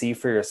it, see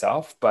for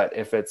yourself. But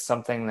if it's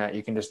something that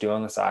you can just do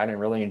on the side and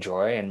really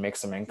enjoy and make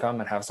some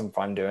income and have some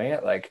fun doing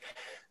it, like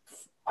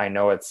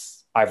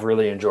I've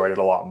really enjoyed it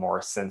a lot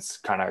more since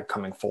kind of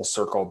coming full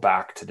circle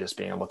back to just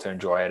being able to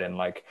enjoy it and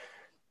like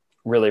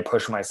really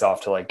push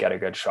myself to like get a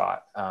good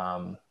shot,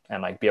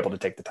 and like be able to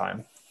take the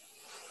time.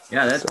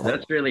 Yeah,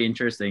 that's really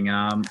interesting.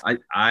 I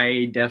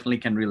definitely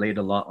can relate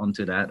a lot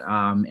onto that.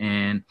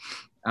 I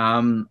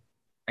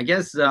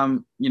guess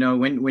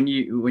when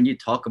you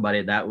talk about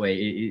it that way,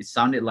 it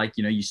sounded like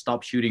you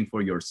stop shooting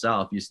for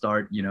yourself. You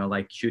start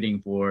like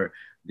shooting for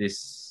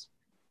this,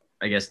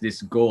 I guess,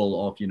 this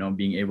goal of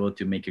being able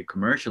to make it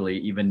commercially,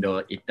 even though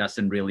it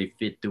doesn't really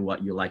fit to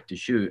what you like to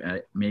shoot.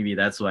 Maybe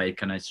that's why I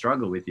kind of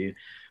struggle with you.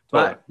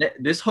 But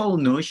this whole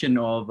notion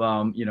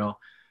of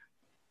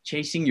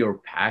chasing your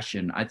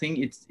passion, I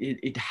think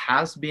it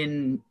has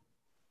been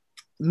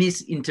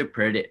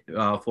misinterpreted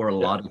for a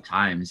lot of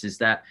times, is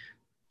that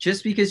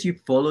just because you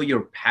follow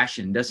your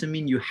passion doesn't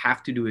mean you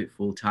have to do it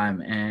full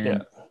time.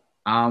 And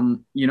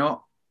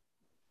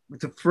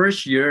the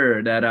first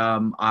year that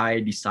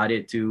I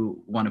decided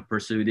to want to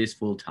pursue this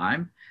full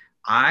time,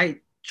 I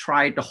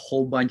tried a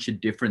whole bunch of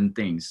different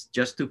things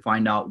just to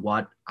find out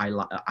what I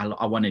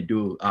want to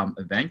do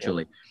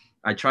eventually.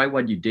 I tried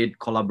what you did,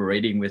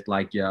 collaborating with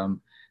like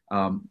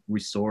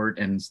resort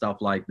and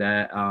stuff like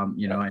that,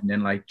 and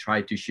then like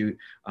try to shoot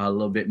a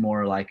little bit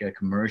more like a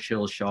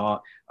commercial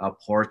shot,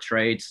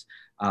 portraits,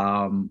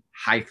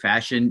 high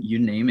fashion, you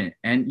name it.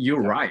 And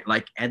you're right,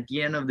 like at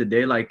the end of the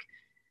day, like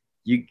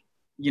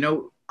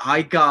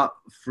I got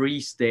free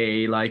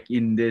stay like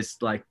in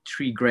this like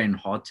 $3,000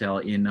 hotel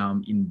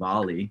in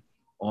Bali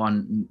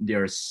on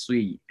their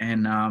suite,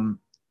 and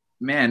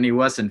man, it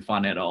wasn't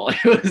fun at all.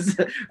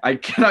 I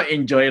cannot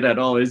enjoy it at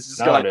all. It's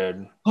just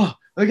oh,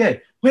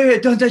 okay,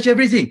 wait, don't touch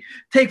everything.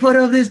 Take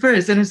photo of this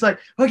first. And it's like,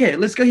 okay,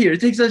 let's go here.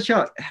 It takes a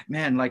shot.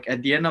 Man, like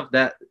at the end of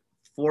that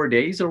 4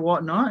 days or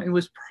whatnot, it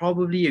was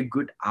probably a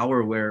good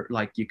hour where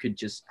like you could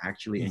just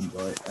actually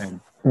enjoy it.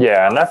 And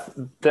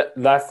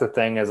that's the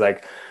thing is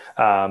like,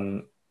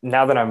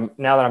 now that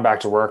I'm back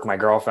to work, my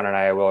girlfriend and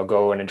I will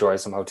go and enjoy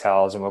some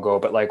hotels and we'll go,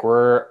 but like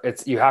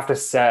you have to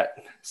set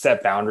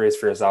boundaries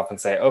for yourself and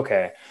say,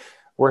 okay,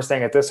 we're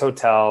staying at this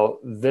hotel.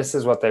 This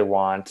is what they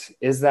want.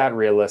 Is that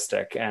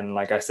realistic? And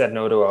like I said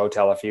no to a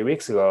hotel a few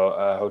weeks ago.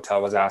 A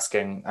hotel was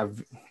asking,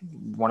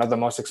 one of the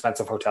most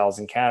expensive hotels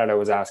in Canada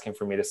was asking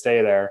for me to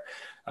stay there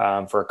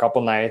for a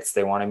couple nights.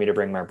 They wanted me to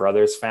bring my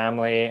brother's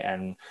family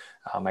and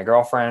my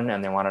girlfriend,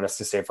 and they wanted us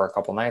to stay for a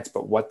couple nights.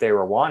 But what they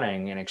were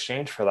wanting in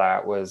exchange for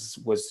that was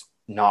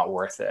not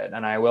worth it.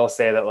 And I will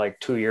say that like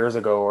 2 years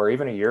ago or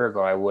even a year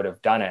ago, I would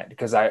have done it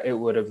because it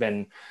would have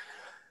been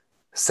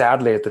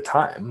sadly at the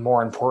time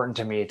more important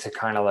to me to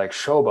kind of like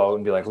showboat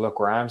and be like, look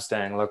where I'm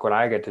staying, look what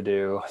I get to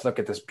do, look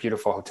at this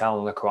beautiful hotel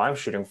and look who I'm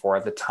shooting for.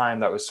 At the time,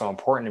 that was so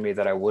important to me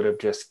that I would have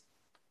just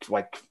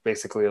like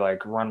basically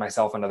like run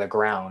myself into the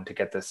ground to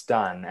get this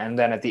done. And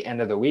then at the end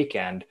of the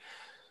weekend,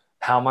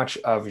 how much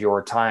of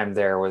your time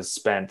there was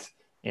spent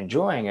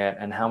enjoying it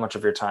and how much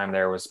of your time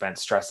there was spent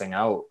stressing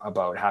out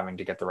about having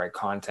to get the right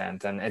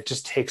content, and it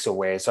just takes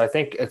away. So I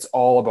think it's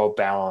all about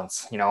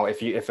balance. You know,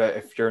 if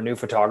you're a new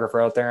photographer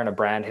out there and a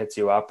brand hits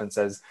you up and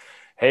says,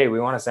 hey,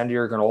 we want to send you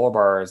your granola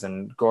bars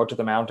and go out to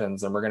the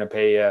mountains and we're going to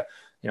pay you,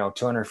 you know,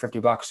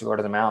 $250 to go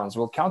to the mountains,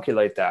 we'll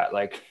calculate that.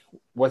 Like,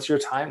 what's your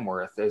time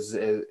worth? Is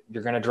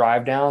you're going to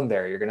drive down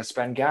there, you're going to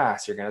spend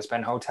gas, you're going to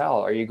spend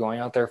hotel, are you going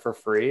out there for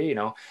free? You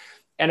know,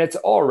 and it's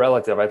all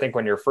relative. I think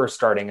when you're first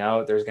starting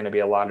out, there's going to be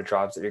a lot of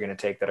jobs that you're going to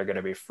take that are going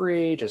to be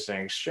free, just in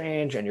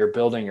exchange, and you're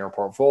building your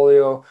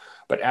portfolio.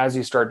 But as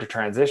you start to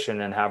transition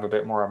and have a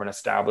bit more of an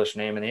established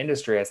name in the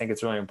industry, I think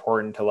it's really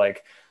important to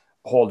like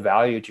hold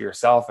value to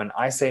yourself. And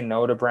I say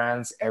no to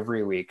brands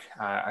every week.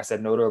 I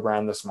said no to a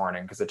brand this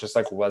morning because it just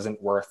like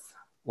wasn't worth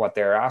what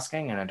they're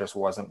asking, and it just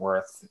wasn't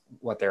worth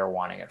what they're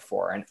wanting it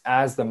for. And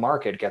as the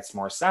market gets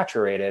more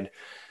saturated,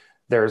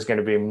 there's going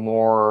to be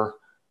more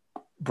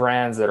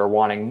brands that are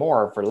wanting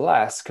more for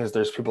less because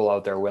there's people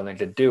out there willing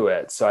to do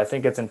it. So I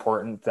think it's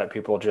important that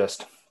people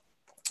just,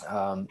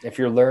 if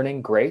you're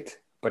learning, great,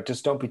 but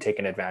just don't be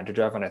taken advantage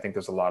of. And I think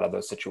there's a lot of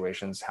those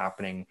situations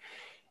happening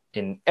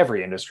in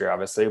every industry,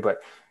 obviously, but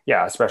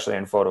yeah, especially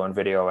in photo and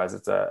video as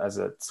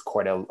it's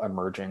quite a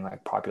emerging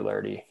like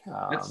popularity.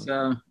 That's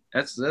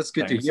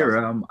good to thing. hear.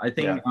 So, I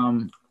yeah.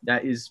 think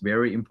that is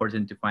very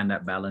important to find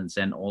that balance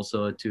and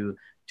also to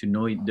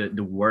know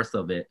the worth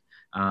of it.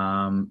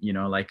 You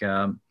know, like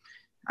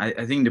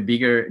I think the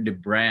bigger the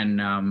brand,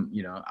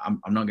 you know,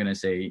 I'm not gonna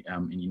say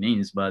any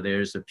names, but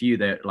there's a few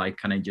that like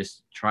kind of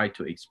just try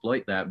to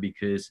exploit that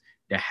because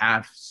they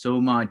have so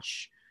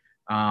much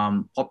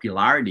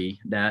popularity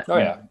that Oh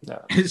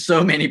yeah.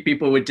 so many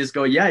people would just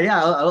go,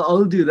 yeah,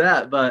 I'll do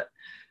that. But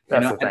you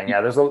That's know, the thing. Yeah,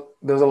 there's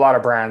a lot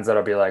of brands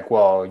that'll be like,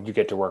 well, you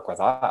get to work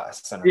with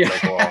us, and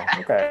it's like, well,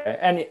 okay,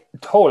 and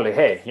totally.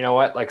 Hey, you know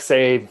what? Like,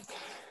 say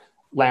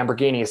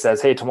Lamborghini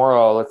says, hey,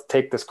 tomorrow let's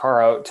take this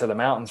car out to the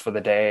mountains for the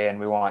day, and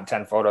we want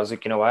 10 photos.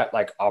 Like, you know what?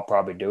 Like, I'll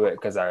probably do it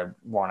because I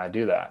want to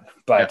do that. yeah.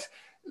 But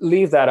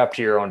leave that up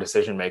to your own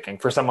decision making.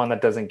 For someone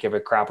that doesn't give a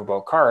crap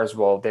about cars,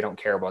 well, they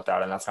don't care about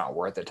that, and that's not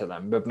worth it to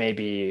them. But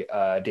maybe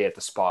a day at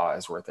the spa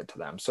is worth it to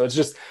them. So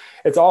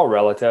it's all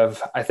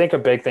relative. I think a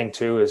big thing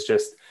too is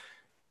just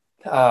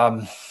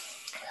um,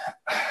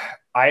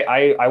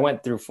 I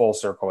went through full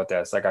circle with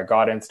this. Like I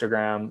got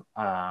Instagram,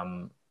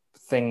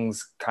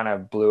 things kind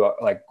of blew up,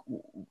 like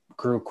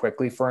grew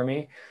quickly for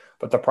me.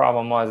 But the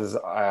problem was,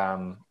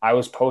 I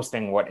was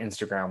posting what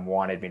Instagram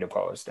wanted me to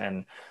post,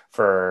 and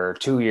for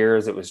 2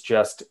 years it was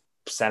just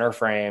center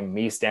frame,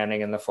 me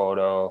standing in the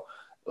photo,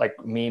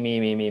 like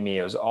me.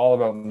 It was all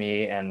about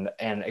me, and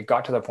it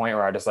got to the point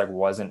where I just like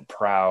wasn't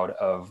proud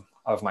of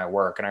my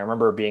work. And I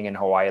remember being in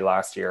Hawaii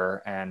last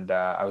year, and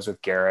I was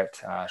with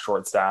Garrett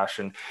Short Stash,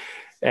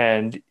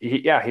 and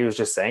he was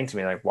just saying to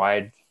me like,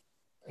 why?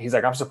 He's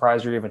like, I'm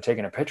surprised you're even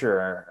taking a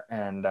picture.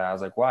 And I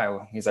was like,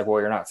 why? He's like, well,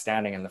 you're not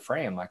standing in the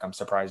frame. Like, I'm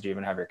surprised you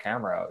even have your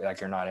camera out.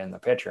 Like, you're not in the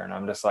picture. And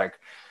I'm just like,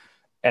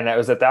 and it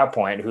was at that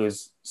point,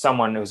 who's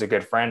someone who's a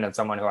good friend and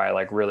someone who I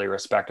like really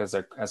respect as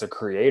a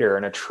creator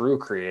and a true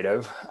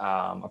creative,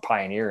 a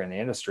pioneer in the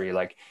industry.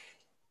 Like,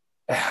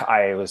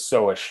 I was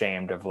so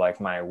ashamed of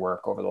like my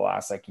work over the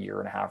last like year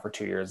and a half or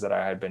 2 years that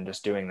I had been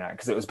just doing that.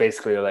 Cause it was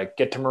basically like,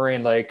 get to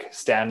Moraine Lake,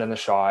 stand in the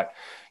shot,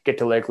 get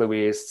to Lake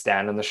Louise,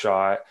 stand in the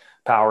shot,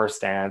 power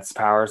stance,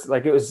 powers.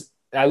 Like it was,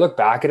 I look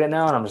back at it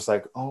now and I'm just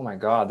like, oh my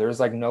God, there's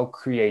like no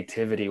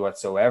creativity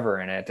whatsoever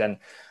in it. And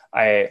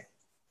I,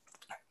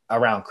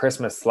 around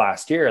Christmas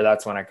last year,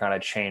 that's when I kind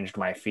of changed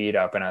my feed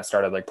up and I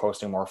started like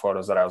posting more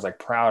photos that I was like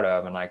proud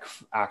of and like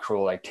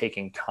actual like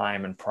taking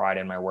time and pride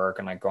in my work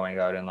and like going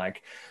out and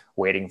like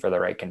waiting for the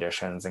right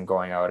conditions and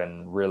going out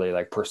and really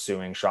like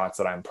pursuing shots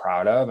that I'm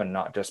proud of and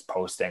not just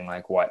posting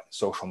like what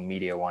social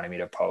media wanted me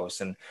to post.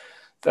 And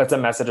that's a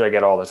message I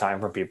get all the time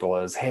from people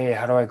is, hey,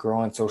 how do I grow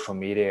on social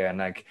media? And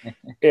like,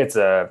 it's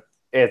a,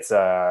 it's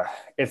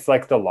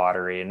like the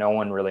lottery. No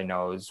one really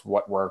knows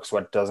what works,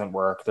 what doesn't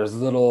work.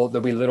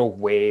 There'll be little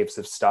waves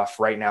of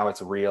stuff. Right now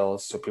it's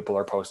reels. So people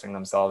are posting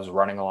themselves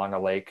running along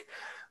a lake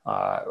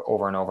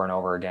over and over and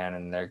over again,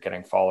 and they're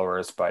getting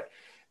followers, but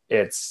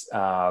it's,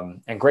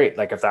 and great.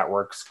 Like if that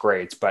works,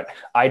 great. But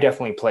I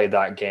definitely played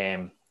that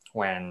game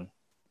when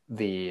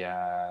the,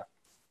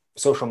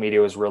 social media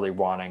was really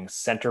wanting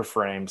center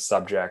frame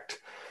subject,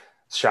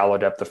 shallow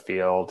depth of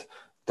field,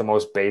 the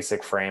most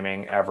basic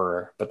framing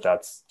ever, but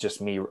that's just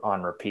me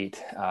on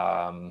repeat.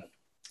 And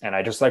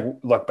I just like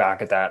look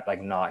back at that,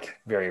 like not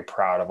very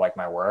proud of like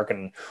my work.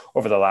 And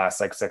over the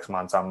last like 6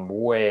 months, I'm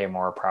way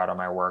more proud of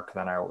my work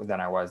than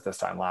I was this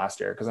time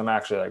last year. Cause I'm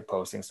actually like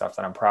posting stuff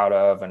that I'm proud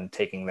of and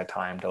taking the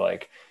time to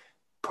like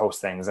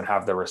post things and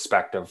have the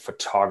respect of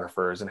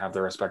photographers and have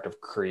the respect of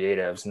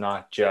creatives,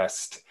 not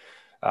just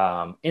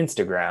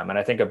Instagram. And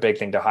I think a big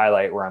thing to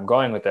highlight where I'm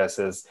going with this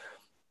is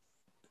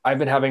I've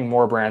been having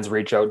more brands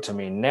reach out to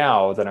me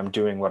now that I'm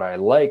doing what I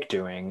like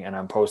doing and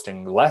I'm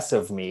posting less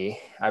of me.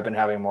 I've been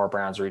having more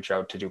brands reach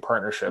out to do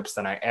partnerships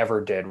than I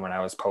ever did when I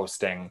was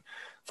posting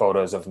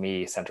photos of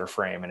me center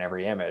frame in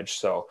every image.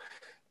 So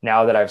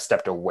now that I've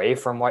stepped away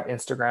from what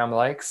Instagram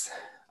likes,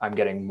 I'm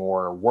getting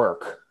more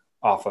work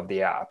off of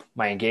the app.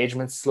 My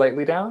engagement's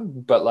slightly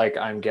down, but like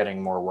I'm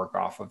getting more work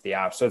off of the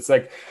app. So it's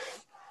like,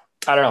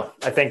 I don't know.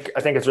 I think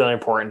it's really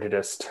important to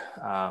just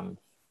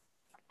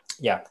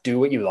do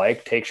what you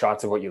like, take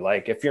shots of what you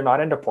like. If you're not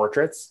into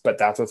portraits, but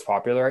that's what's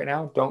popular right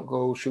now, don't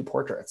go shoot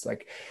portraits.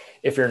 Like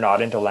if you're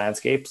not into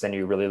landscapes and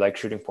you really like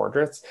shooting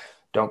portraits,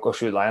 don't go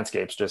shoot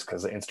landscapes just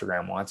because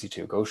Instagram wants you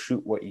to. Go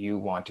shoot what you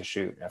want to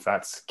shoot. If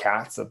that's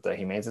cats at the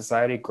Humane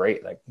Society,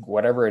 great. Like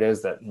whatever it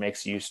is that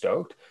makes you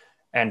stoked.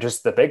 And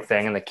just the big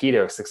thing and the key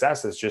to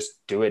success is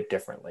just do it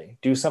differently.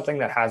 Do something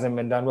that hasn't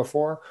been done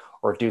before,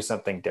 or do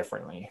something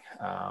differently.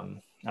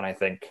 And I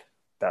think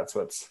that's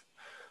what's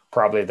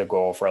probably the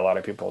goal for a lot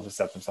of people to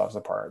set themselves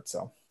apart.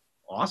 So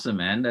Awesome,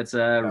 man. That's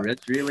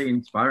really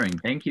inspiring.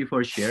 Thank you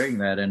for sharing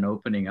that and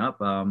opening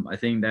up. I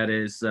think that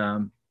is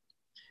I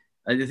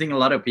think a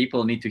lot of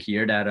people need to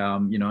hear that.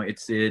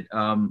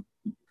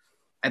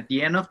 At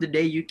the end of the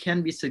day, you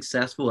can be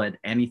successful at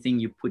anything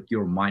you put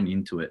your mind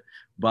into it.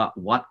 But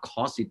what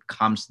cost it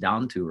comes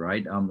down to,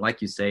 right?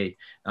 Like you say,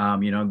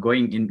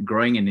 growing in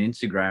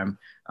Instagram,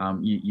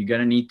 you're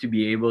gonna need to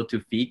be able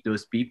to feed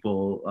those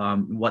people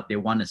what they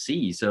want to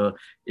see. So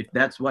if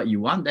that's what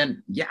you want,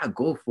 then yeah,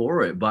 go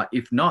for it. But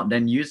if not,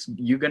 then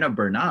you're gonna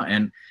burn out.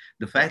 And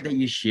the fact that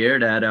you share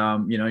that,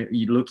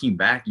 you're looking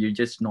back, you're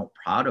just not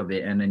proud of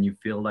it, and then you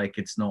feel like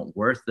it's not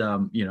worth,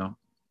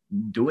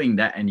 doing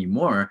that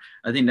anymore.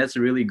 I think that's a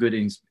really good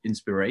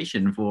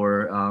inspiration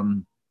for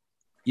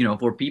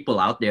for people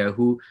out there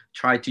who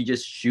try to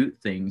just shoot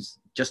things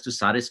just to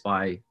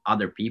satisfy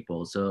other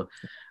people. So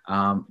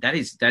that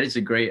is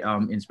a great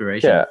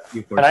inspiration. yeah,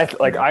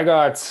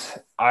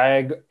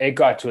 and it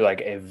got to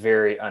like a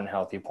very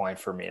unhealthy point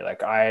for me.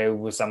 Like I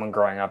was someone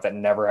growing up that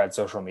never had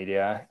social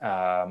media.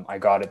 I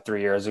got it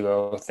 3 years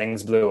ago.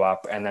 Things blew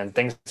up, and then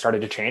things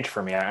started to change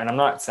for me. And I'm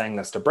not saying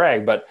this to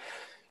brag, but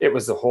it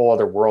was a whole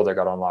other world that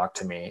got unlocked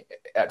to me.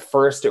 At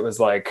first, it was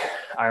like,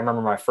 I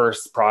remember my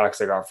first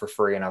products I got for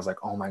free, and I was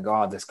like, oh my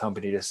God, this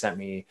company just sent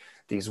me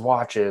these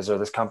watches, or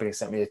this company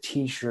sent me a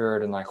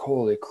t-shirt, and like,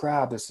 holy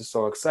crap, this is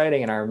so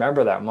exciting. And I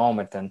remember that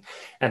moment, and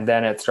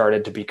then it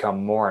started to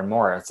become more and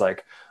more. It's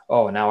like,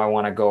 oh, now I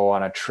want to go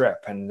on a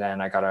trip. And then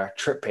I got a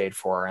trip paid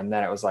for. And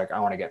then it was like, I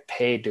want to get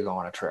paid to go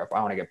on a trip. I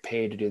want to get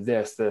paid to do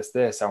this, this,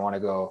 this. I want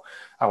to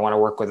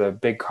work with a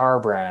big car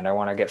brand. I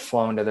want to get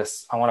flown to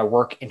this. I want to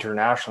work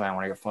internationally. I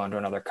want to get flown to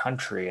another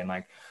country. And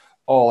like,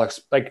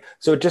 like,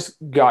 so it just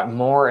got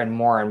more and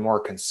more and more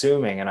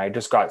consuming. And I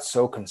just got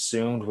so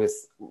consumed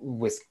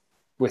with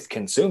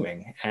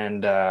consuming,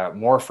 and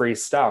more free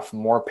stuff,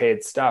 more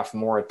paid stuff,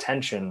 more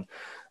attention.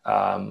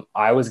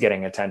 I was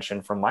getting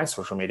attention from my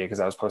social media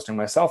because I was posting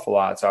myself a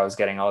lot. So I was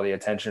getting all the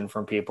attention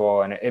from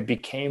people, and it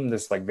became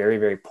this like very,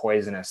 very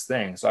poisonous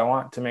thing. So I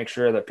want to make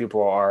sure that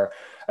people are,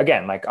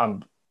 again, like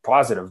I'm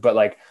positive, but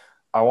like,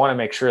 I want to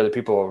make sure that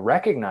people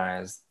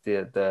recognize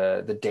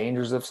the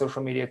dangers of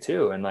social media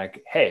too. And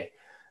like, hey,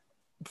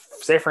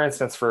 say for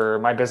instance, for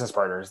my business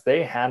partners,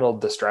 they handled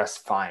the stress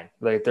fine.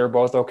 Like they're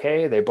both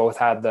okay. They both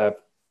handled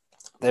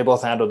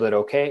it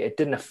okay. It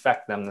didn't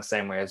affect them the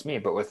same way as me,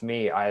 but with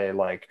me, I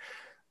like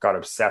got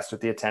obsessed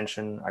with the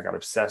attention. I got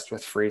obsessed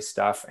with free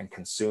stuff and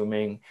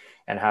consuming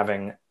and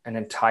having an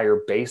entire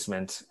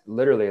basement,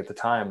 literally at the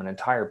time, an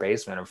entire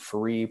basement of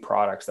free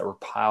products that were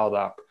piled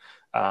up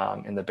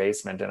in the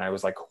basement. And I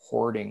was like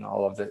hoarding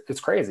all of it. It's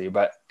crazy,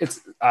 but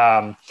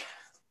I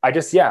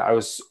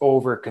was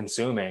over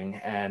consuming,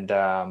 and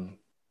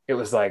it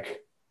was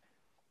like,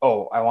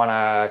 oh, I want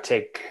to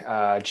take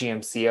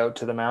GMC out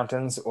to the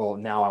mountains. Well,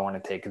 now I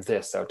want to take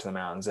this out to the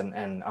mountains,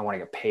 and I want to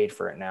get paid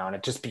for it now. And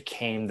it just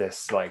became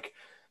this like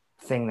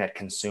thing that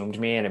consumed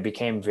me, and it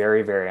became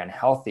very, very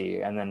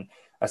unhealthy. And then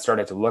I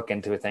started to look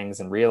into things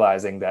and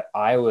realizing that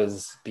I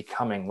was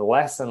becoming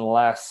less and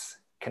less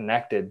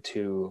connected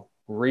to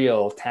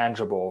real,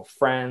 tangible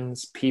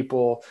friends,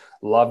 people,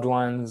 loved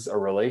ones, a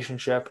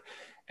relationship.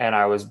 And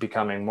I was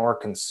becoming more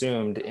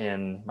consumed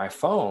in my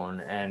phone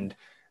and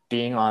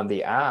being on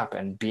the app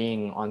and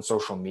being on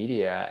social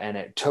media. And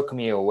it took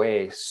me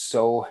away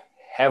so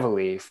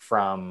heavily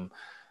from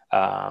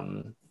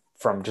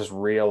just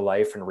real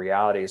life and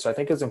reality. So I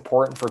think it's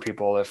important for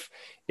people,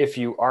 if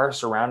you are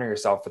surrounding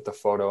yourself with the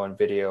photo and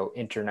video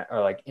internet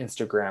or like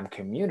Instagram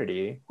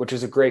community, which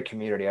is a great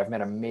community. I've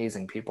met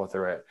amazing people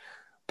through it.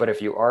 But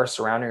if you are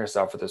surrounding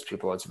yourself with those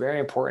people, it's very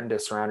important to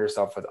surround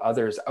yourself with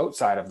others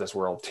outside of this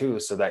world too,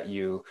 so that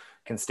you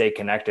can stay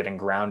connected and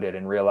grounded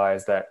and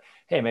realize that,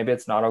 hey, maybe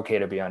it's not okay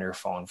to be on your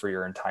phone for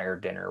your entire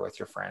dinner with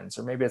your friends,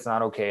 or maybe it's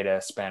not okay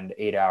to spend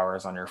 8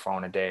 hours on your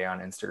phone a day on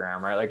Instagram,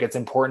 right? Like it's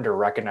important to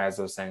recognize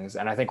those things.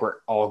 And I think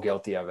we're all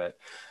guilty of it.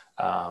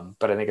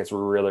 But I think it's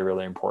really,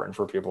 really important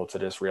for people to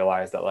just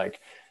realize that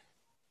like,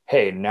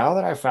 hey, now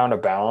that I've found a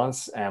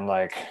balance and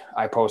like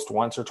I post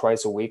once or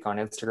twice a week on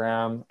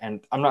Instagram,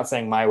 and I'm not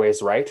saying my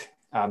way's right.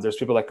 There's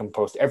people that can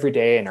post every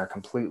day and are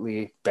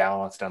completely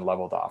balanced and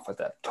leveled off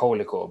with it.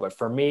 Totally cool. But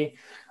for me,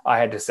 I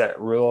had to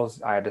set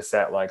rules. I had to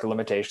set like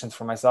limitations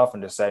for myself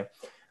and just say,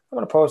 I'm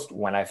going to post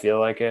when I feel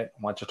like it,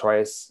 once or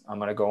twice. I'm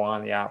going to go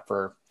on the app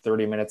for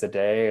 30 minutes a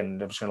day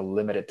and I'm just going to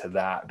limit it to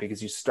that,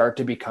 because you start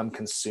to become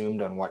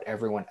consumed on what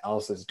everyone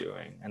else is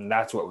doing. And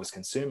that's what was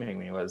consuming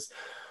me was,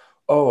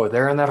 oh,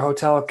 they're in that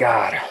hotel.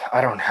 God,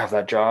 I don't have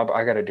that job.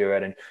 I got to do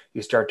it. And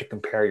you start to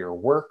compare your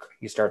work.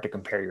 You start to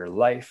compare your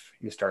life.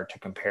 You start to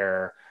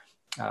compare,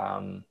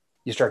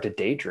 you start to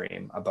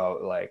daydream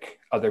about like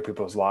other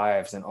people's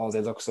lives and, oh, they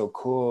look so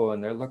cool.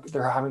 And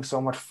they're having so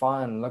much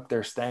fun. Look,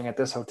 they're staying at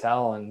this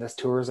hotel and this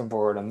tourism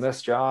board and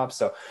this job.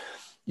 So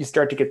you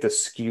start to get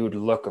this skewed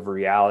look of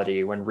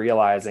reality when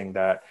realizing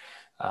that,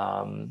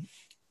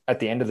 at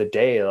the end of the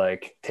day,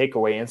 like take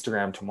away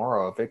Instagram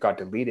tomorrow, if it got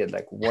deleted,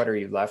 like what are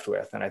you left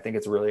with? And I think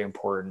it's really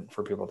important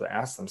for people to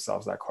ask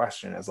themselves that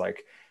question is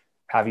like,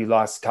 have you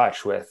lost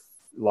touch with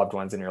loved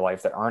ones in your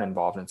life that aren't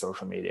involved in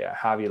social media?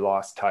 Have you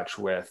lost touch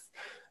with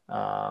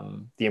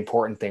the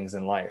important things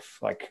in life?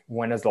 Like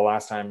when is the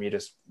last time you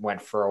just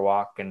went for a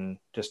walk and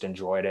just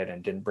enjoyed it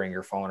and didn't bring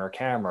your phone or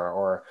camera?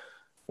 Or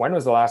when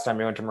was the last time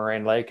you went to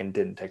Moraine Lake and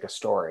didn't take a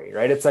story,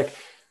 right? It's like,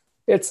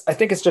 I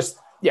think it's just,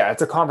 yeah,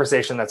 it's a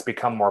conversation that's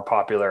become more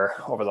popular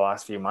over the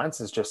last few months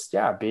is just,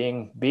 yeah,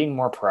 being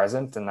more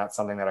present. And that's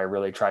something that I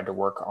really tried to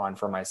work on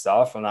for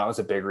myself. And that was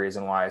a big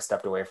reason why I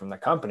stepped away from the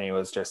company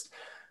was just,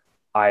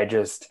 I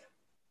just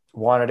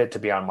wanted it to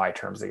be on my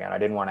terms again. I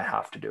didn't want to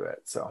have to do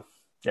it. So,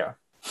 yeah.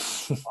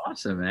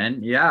 Awesome,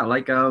 man. Yeah,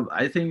 like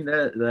I think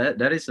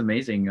that is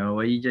amazing.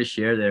 What you just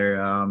shared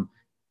there.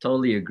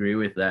 Totally agree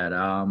with that.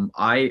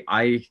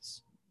 I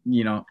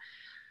you know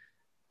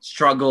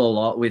struggle a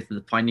lot with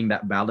finding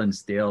that balance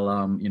still.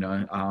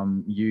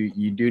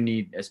 You do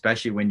need,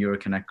 especially when you're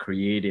kind of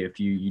creative,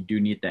 you do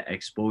need that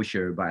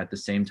exposure, but at the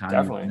same time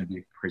you want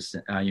Definitely. to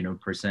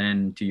be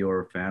present to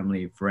your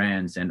family,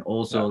 friends, and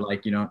also Yeah.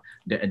 like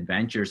the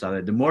adventures of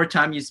it. The more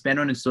time you spend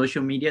on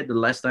social media, the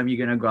less time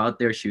you're gonna go out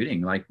there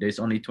shooting. Like there's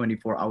only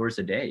 24 hours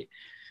a day.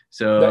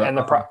 So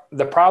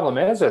The problem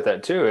is with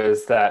it too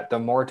is that the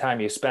more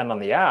time you spend on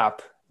the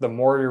app, the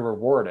more you're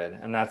rewarded,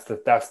 and that's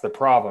the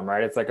problem,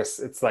 right? It's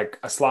like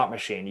a slot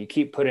machine. You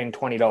keep putting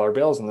 $20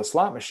 bills in the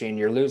slot machine,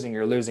 you're losing,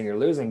 you're losing, you're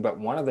losing, but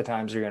one of the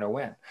times you're going to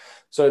win.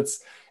 So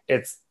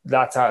it's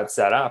that's how it's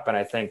set up, and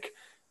I think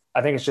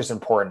it's just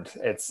important.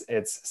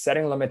 It's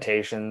setting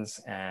limitations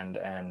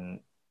and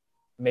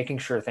making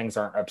sure things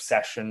aren't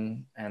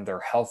obsession and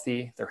they're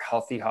healthy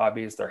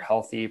hobbies, they're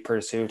healthy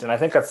pursuits. And I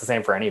think that's the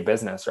same for any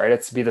business, right?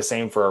 It's be the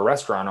same for a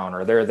restaurant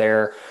owner. They're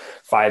there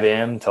 5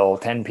 a.m. till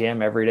 10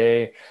 p.m. every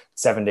day,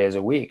 7 days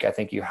a week. I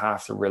think you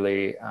have to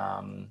really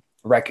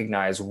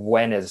recognize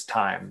when is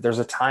time. There's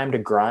a time to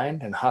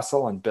grind and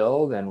hustle and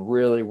build and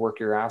really work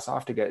your ass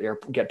off to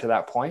get to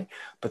that point.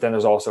 But then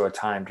there's also a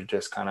time to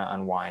just kind of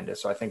unwind.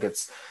 So I think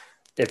it's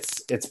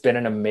been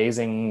an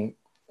amazing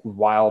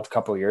wild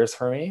couple years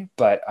for me,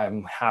 but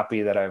I'm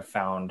happy that I've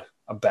found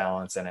a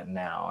balance in it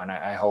now. And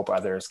I hope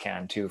others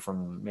can too,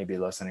 from maybe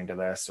listening to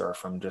this or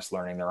from just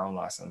learning their own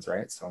lessons.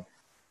 Right. So,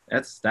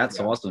 that's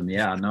yeah, awesome.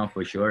 Yeah, no,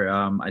 for sure.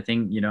 I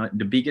think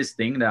the biggest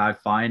thing that I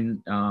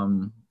find,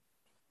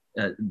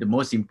 the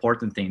most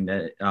important thing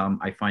that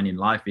I find in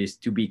life is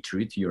to be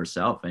true to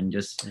yourself and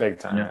just big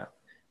time. Yeah.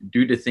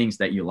 do the things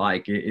that you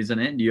like, isn't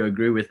it? Do you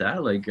agree with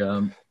that? Like,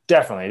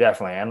 Definitely,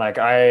 definitely. And like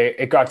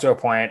it got to a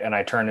point and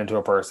I turned into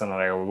a person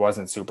that I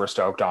wasn't super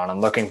stoked on.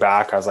 And looking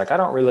back, I was like, I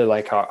don't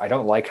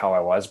like how I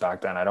was back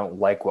then. I don't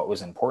like what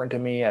was important to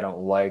me. I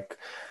don't like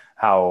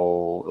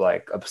how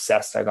like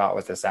obsessed I got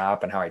with this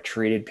app and how I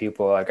treated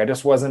people. Like I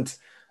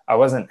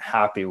wasn't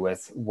happy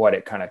with what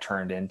it kind of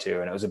turned into.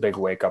 And it was a big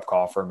wake up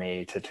call for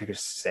me to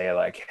just say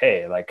like,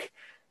 hey, like,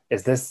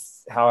 is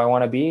this how I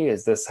want to be?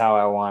 Is this how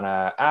I want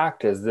to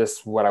act? Is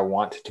this what I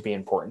want to be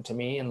important to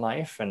me in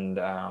life? And,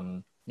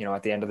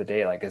 at the end of the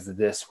day, like, is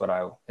this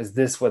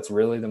what's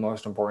really the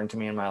most important to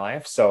me in my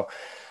life? So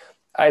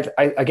I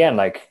again,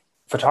 like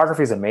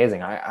photography is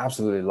amazing. I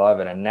absolutely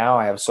love it. And now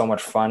I have so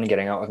much fun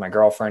getting out with my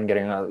girlfriend,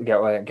 getting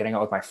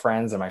out with my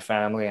friends and my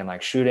family and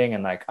like shooting.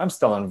 And like, I'm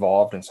still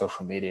involved in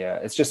social media.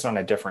 It's just on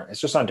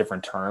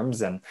different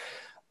terms. And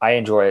I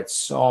enjoy it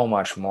so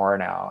much more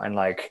now. And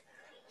like,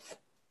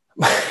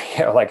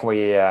 like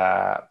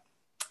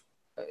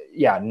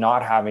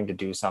not having to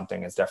do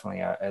something is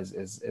definitely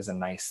is a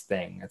nice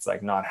thing. It's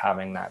like not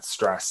having that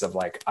stress of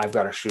like, I've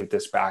got to shoot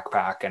this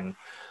backpack and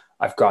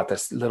I've got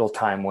this little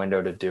time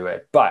window to do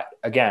it. But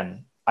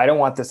again, I don't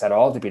want this at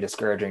all to be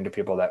discouraging to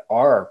people that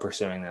are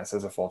pursuing this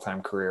as a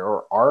full-time career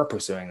or are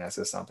pursuing this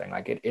as something.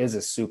 Like, it is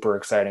a super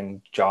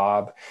exciting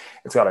job.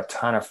 It's got a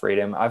ton of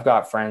freedom. I've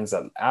got friends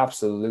that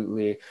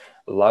absolutely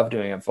love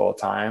doing it full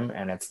time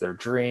and it's their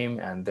dream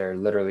and they're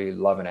literally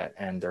loving it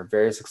and they're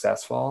very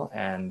successful.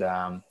 And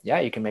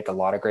yeah, you can make a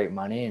lot of great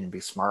money and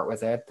be smart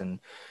with it.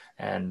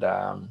 And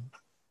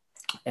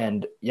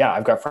And yeah,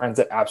 I've got friends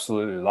that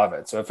absolutely love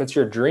it. So if it's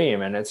your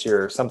dream and it's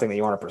your something that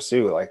you want to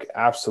pursue, like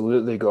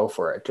absolutely go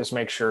for it. Just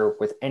make sure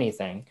with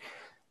anything,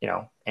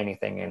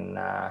 anything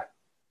and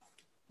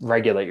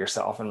regulate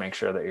yourself and make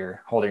sure that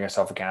you're holding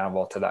yourself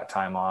accountable to that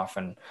time off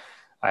and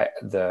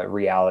the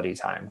reality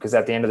time. Because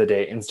at the end of the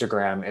day,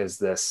 Instagram is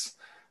this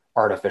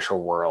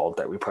artificial world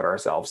that we put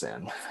ourselves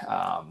in.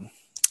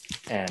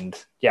 And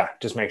yeah,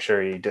 just make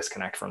sure you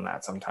disconnect from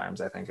that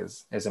sometimes, I think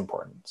is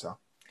important. So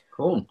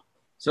Cool. yeah.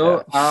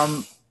 So,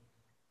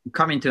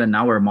 coming to an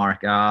hour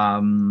mark, I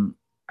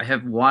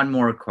have one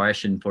more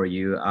question for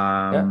you.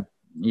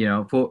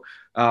 Yeah. For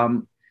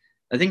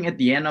I think at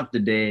the end of the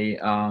day,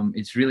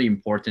 it's really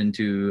important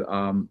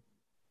to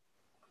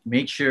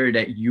make sure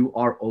that you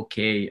are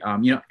okay.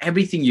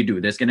 Everything you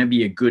do, there's gonna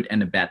be a good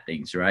and a bad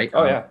things, right?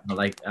 Oh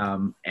yeah.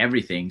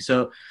 Everything.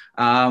 So,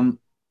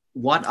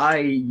 what I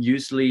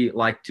usually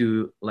like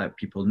to let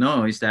people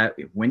know is that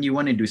when you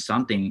want to do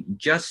something,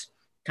 just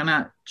kind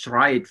of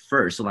try it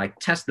first. So like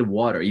test the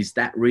water. Is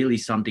that really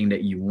something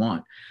that you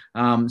want?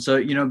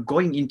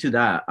 Going into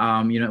that,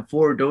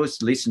 for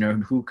those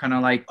listeners who kind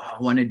of like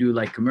want to do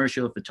like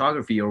commercial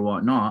photography or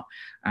whatnot,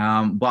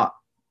 but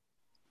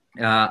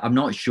I'm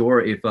not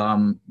sure if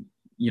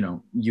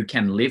you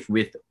can live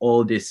with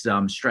all this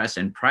stress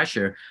and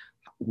pressure.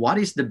 What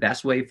is the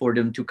best way for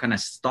them to kind of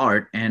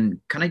start and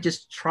kind of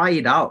just try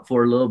it out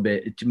for a little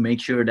bit to make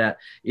sure that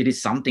it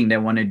is something they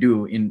want to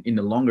do in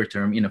the longer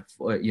term, in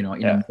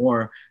a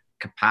more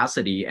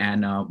capacity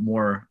and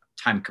more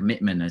time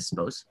commitment, I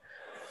suppose.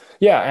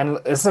 Yeah, and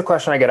this is a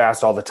question I get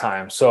asked all the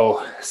time.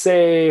 So,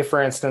 say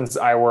for instance,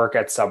 I work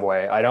at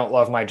Subway. I don't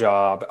love my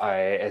job.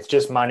 It's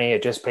just money.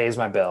 It just pays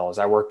my bills.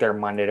 I work there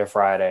Monday to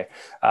Friday,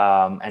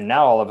 and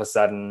now all of a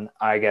sudden,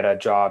 I get a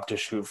job to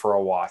shoot for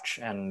a watch,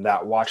 and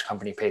that watch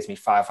company pays me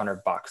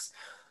 $500.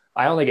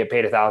 I only get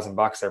paid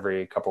 $1,000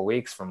 every couple of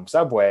weeks from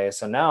Subway.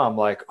 So now I'm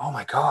like, oh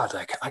my God,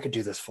 like I could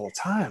do this full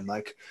time.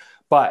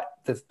 But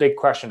the big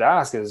question to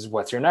ask is,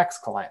 what's your next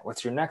client?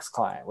 What's your next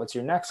client? What's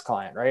your next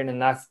client? Right.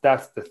 And that's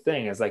the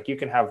thing, is like you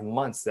can have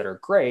months that are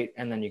great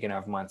and then you can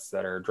have months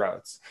that are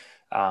droughts.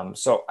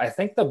 So I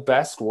think the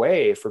best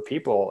way for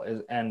people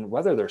is, and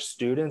whether they're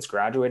students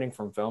graduating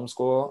from film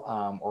school,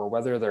 or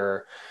whether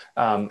they're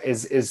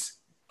is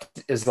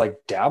like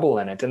dabble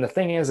in it. And the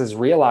thing is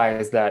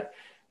realize that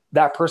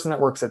that person that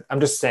works at,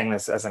 I'm just saying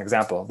this as an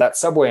example, that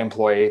Subway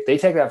employee, they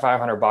take that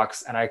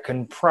 $500 and I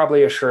can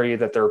probably assure you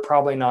that they're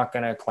probably not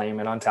going to claim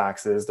it on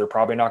taxes. They're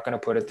probably not going to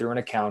put it through an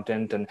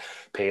accountant and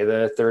pay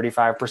the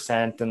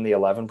 35% and the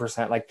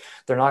 11%. Like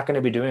they're not going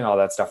to be doing all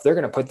that stuff. They're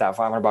going to put that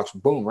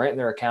 $500, boom, right in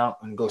their account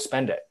and go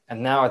spend it.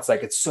 And now it's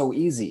like, it's so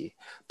easy.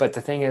 But the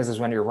thing is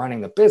when you're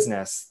running the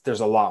business, there's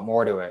a lot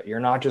more to it.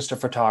 You're not just a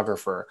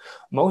photographer.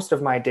 Most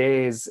of my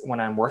days when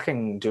I'm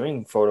working,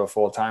 doing photo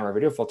full time or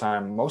video full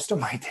time, most of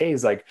my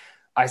days, like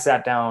I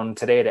sat down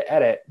today to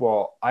edit.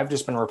 Well, I've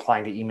just been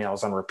replying to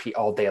emails on repeat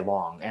all day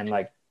long. And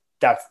like,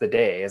 that's the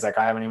day, is like,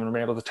 I haven't even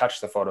been able to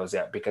touch the photos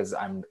yet because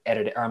I'm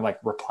editing, or I'm like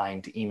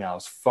replying to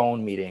emails,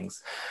 phone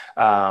meetings,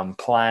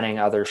 planning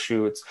other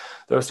shoots,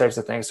 those types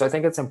of things. So I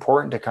think it's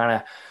important to kind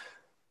of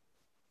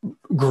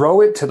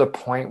grow it to the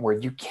point where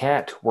you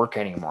can't work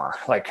anymore.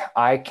 Like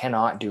I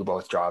cannot do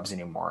both jobs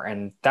anymore.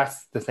 And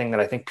that's the thing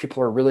that I think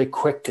people are really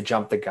quick to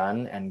jump the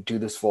gun and do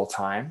this full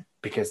time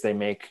because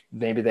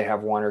maybe they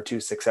have one or two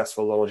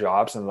successful little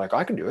jobs and like,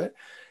 I can do it.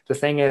 The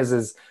thing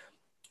is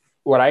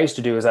what I used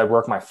to do is I'd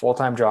work my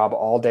full-time job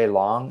all day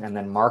long. And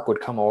then Mark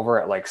would come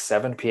over at like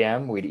 7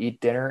 p.m. We'd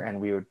eat dinner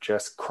and we would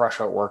just crush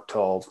out work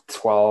till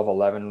 12,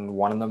 11,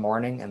 1 in the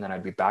morning. And then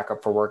I'd be back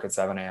up for work at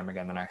 7 a.m.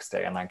 again the next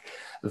day. And like,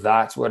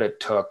 that's what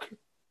it took.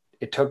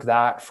 It took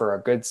that for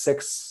a good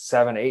 6,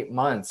 7, 8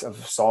 months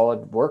of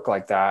solid work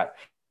like that.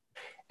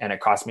 And it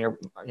cost me,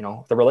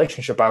 the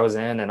relationship I was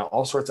in and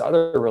all sorts of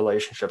other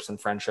relationships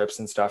and friendships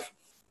and stuff.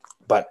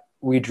 But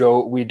we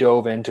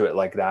dove into it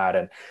like that.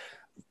 And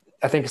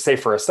I think, say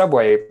for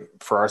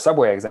our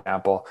Subway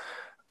example,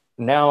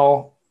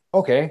 now,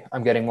 okay,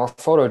 I'm getting more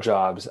photo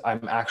jobs.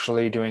 I'm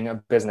actually doing a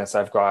business.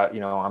 I've got,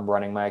 I'm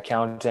running my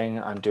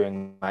accounting. I'm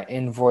doing my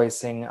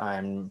invoicing.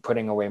 I'm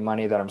putting away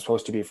money that I'm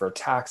supposed to be for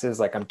taxes.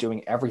 Like I'm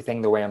doing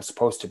everything the way I'm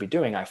supposed to be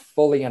doing. I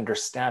fully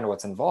understand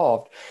what's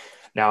involved.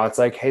 Now it's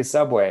like, hey,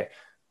 Subway,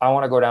 I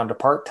want to go down to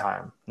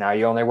part-time. Now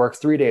you only work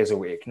 3 days a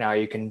week. Now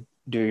you can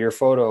do your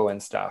photo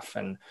and stuff.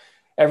 And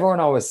everyone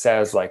always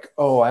says like,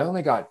 oh, I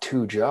only got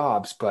 2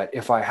 jobs, but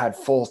if I had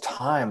full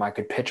time, I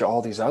could pitch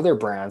all these other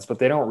brands. But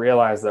they don't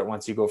realize that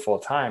once you go full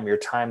time, your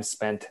time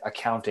spent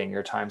accounting,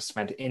 your time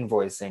spent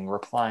invoicing,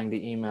 replying to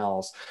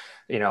emails,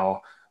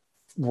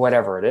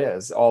 whatever it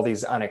is, all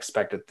these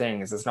unexpected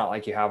things. It's not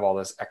like you have all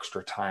this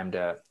extra time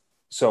to.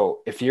 So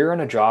if you're in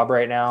a job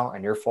right now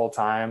and you're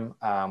full-time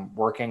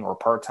working or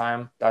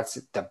part-time, that's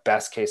the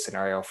best case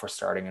scenario for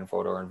starting in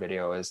photo and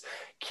video, is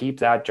keep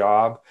that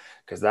job,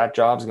 because that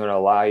job is going to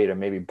allow you to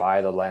maybe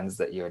buy the lens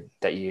that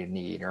you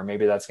need, or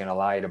maybe that's going to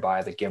allow you to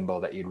buy the gimbal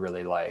that you'd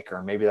really like,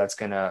 or maybe that's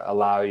going to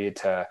allow you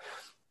to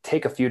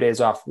take a few days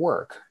off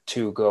work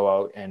to go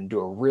out and do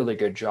a really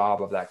good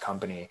job of that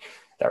company.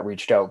 that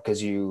reached out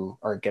because you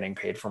are getting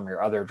paid from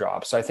your other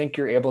job. So I think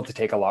you're able to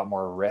take a lot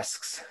more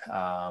risks,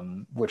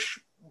 which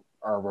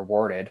are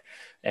rewarded.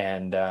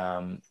 And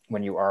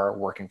when you are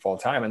working full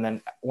time, and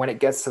then when it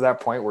gets to that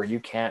point where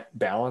you can't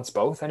balance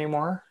both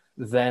anymore,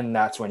 then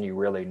that's when you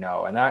really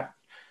know. And that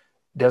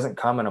doesn't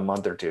come in a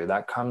month or two.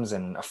 That comes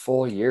in a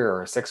full year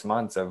or 6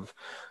 months of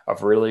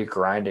really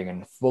grinding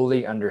and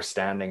fully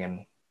understanding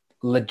and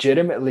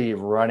legitimately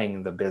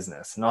running the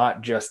business,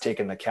 not just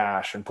taking the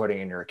cash and putting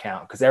in your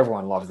account, because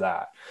everyone loves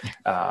that.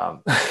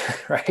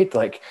 Right?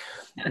 Like,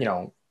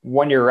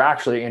 when you're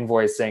actually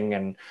invoicing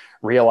and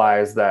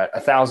realize that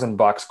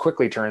 $1,000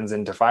 quickly turns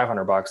into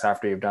 $500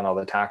 after you've done all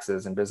the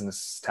taxes and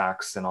business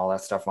tax and all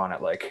that stuff on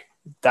it, like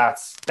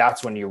that's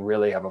when you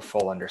really have a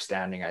full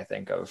understanding, I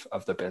think, of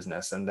the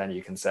business. And then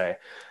you can say,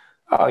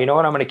 oh, you know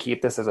what, I'm going to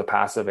keep this as a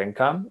passive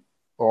income,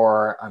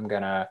 or I'm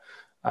going to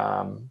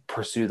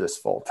pursue this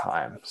full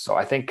time. So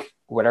I think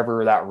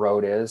whatever that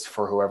road is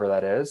for whoever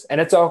that is, and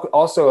it's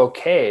also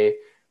okay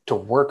to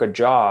work a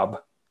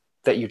job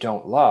that you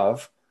don't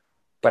love,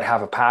 but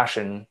have a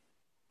passion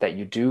that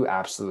you do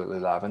absolutely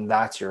love. And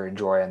that's your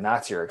joy and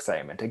that's your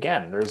excitement.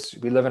 Again,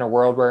 we live in a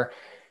world where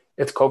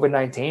it's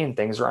COVID-19,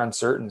 things are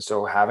uncertain.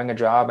 So having a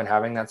job and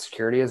having that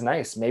security is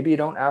nice. Maybe you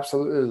don't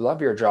absolutely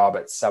love your job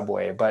at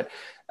Subway, but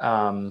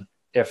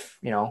if,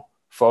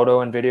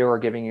 photo and video are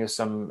giving you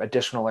some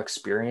additional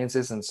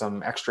experiences and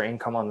some extra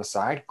income on the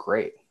side,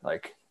 great.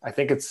 Like, I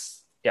think I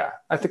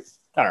don't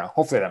know,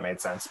 hopefully that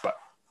made sense, but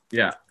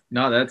yeah.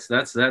 No, that's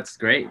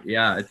great.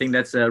 Yeah, I think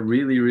that's a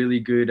really,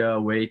 really good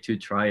way to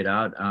try it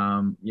out.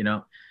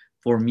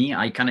 For me,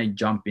 I kind of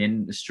jump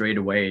in straight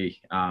away.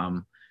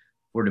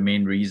 For the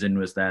main reason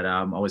was that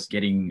I was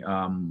going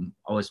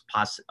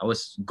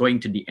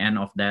to the end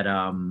of that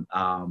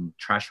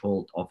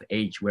threshold of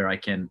age where I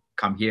can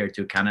come here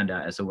to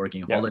Canada as a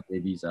working holiday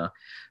visa.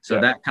 So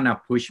that kind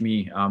of pushed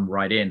me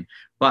right in.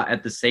 But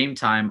at the same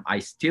time, I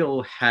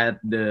still had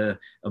the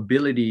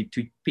ability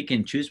to pick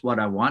and choose what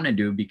I want to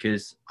do,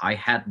 because I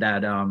had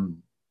that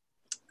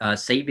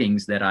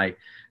savings that I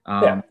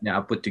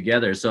put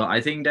together. So I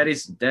think that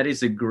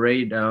is a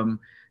great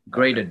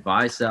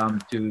advice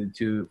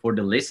to for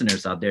the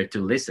listeners out there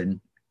to listen.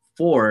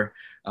 For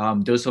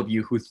those of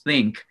you who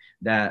think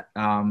that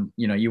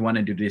you want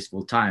to do this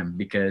full time,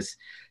 because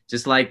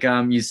just like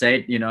you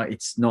said,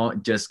 it's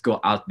not just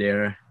go out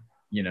there,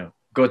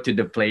 go to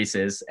the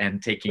places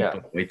and taking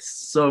it's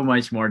so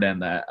much more than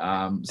that.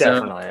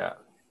 Definitely.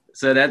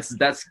 So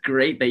that's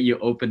great that you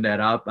opened that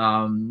up,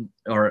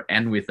 or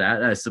end with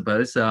that, I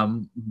suppose,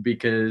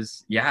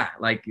 because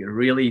like,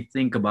 really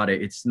think about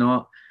it. It's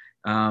not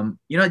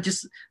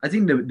just, I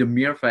think the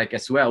mere fact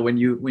as well, when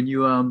you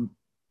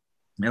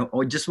I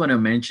just want to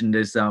mention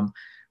this,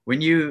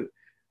 when you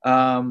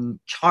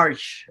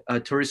charge a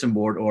tourism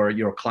board or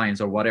your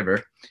clients or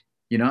whatever,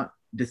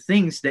 the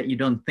things that you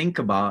don't think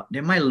about,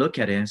 they might look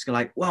at it and it's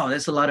like, wow,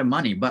 that's a lot of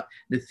money. But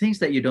the things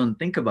that you don't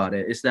think about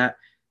it is that,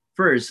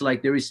 first,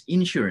 like, there is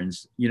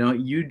insurance,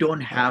 you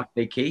don't have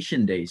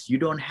vacation days, you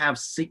don't have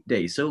sick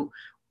days. So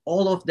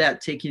all of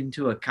that take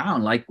into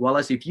account. Like,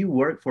 Wallace, if you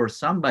work for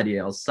somebody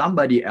else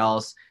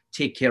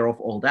take care of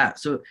all that.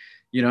 So,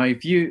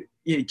 if you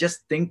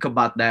just think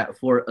about that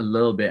for a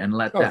little bit and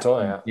let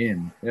that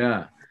in.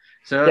 Yeah.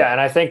 So and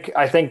I think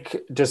I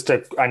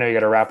know you got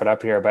to wrap it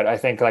up here, but I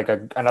think like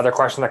another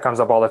question that comes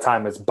up all the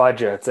time is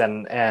budgets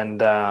and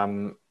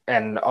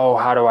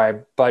how do I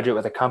budget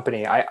with a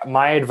company?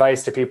 My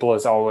advice to people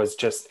is always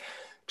just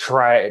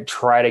try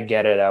to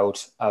get it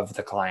out of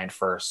the client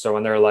first. So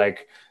when they're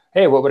like,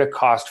 hey, what would it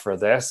cost for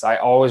this? I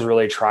always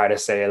really try to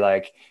say,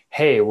 like,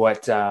 hey,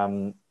 what's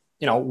a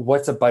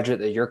budget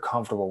that you're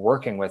comfortable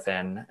working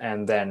within?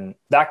 And then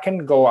that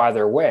can go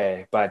either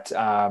way. But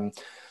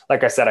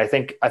like I said, I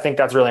think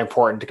that's really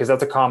important, because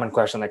that's a common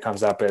question that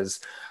comes up is,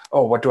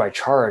 oh, what do I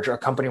charge? A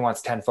company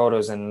wants 10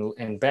 photos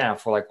in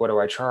Banff. Well, like, what do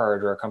I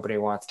charge? Or a company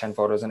wants 10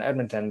 photos in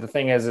Edmonton. The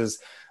thing is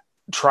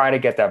try to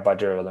get that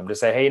budget out of them to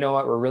say, hey, you know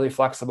what, we're really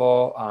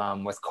flexible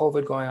with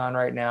COVID going on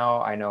right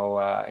now. I know,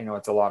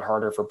 it's a lot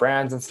harder for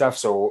brands and stuff.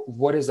 So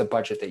what is a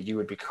budget that you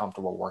would be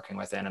comfortable working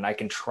within? And I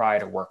can try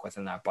to work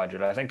within that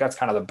budget. I think that's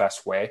kind of the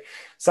best way.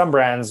 Some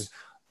brands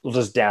will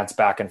just dance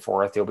back and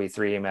forth. There'll be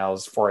 4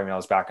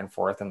 emails back and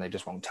forth, and they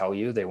just won't tell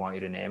you. They want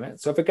you to name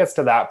it. So if it gets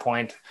to that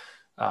point,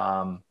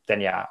 then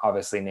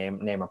obviously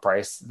name a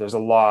price. There's a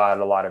lot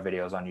of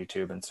videos on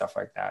YouTube and stuff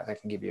like that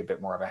can give you a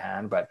bit more of a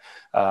hand, but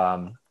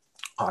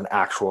on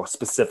actual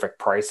specific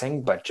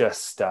pricing. But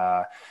just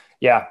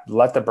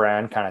let the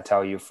brand kind of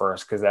tell you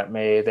first, because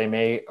they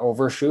may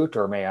overshoot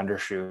or may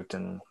undershoot,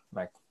 and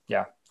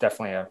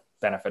definitely a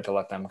benefit to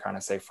let them kind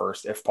of say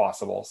first if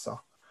possible. So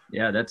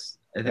I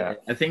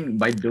think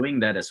by doing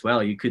that as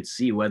well, you could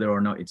see whether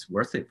or not it's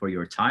worth it for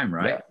your time,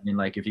 right? I mean,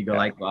 like, if you go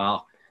like,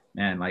 well,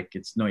 man, like,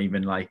 it's not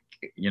even like,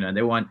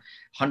 they want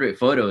 100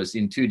 photos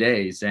in 2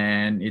 days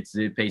and it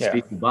pays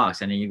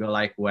 $50, and then you go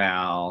like,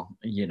 well,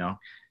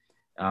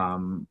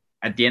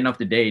 at the end of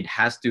the day, it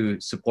has to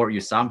support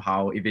you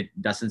somehow. If it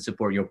doesn't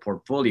support your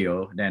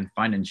portfolio, then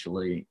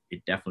financially,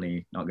 it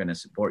definitely not going to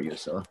support you.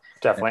 So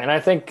Definitely. And I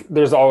think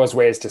there's always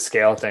ways to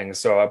scale things.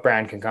 So a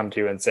brand can come to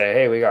you and say,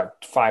 hey, we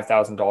got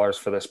 $5,000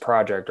 for this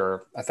project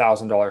or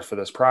 $1,000 for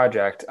this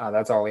project.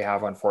 That's all we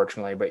have,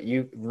 unfortunately. But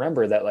you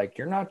remember that, like,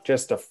 you're not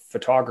just a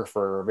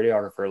photographer or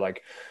videographer,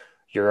 like,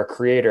 you're a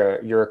creator,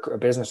 you're a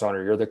business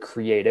owner, you're the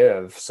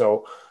creative.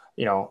 So,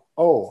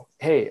 oh,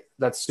 hey,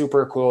 that's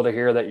super cool to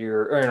hear that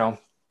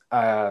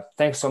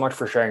thanks so much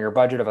for sharing your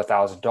budget of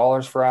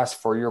 $1,000 for us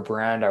for your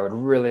brand. I would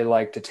really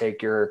like to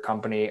take your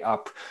company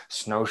up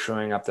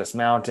snowshoeing up this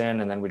mountain,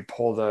 and then we'd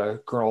pull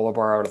the granola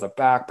bar out of the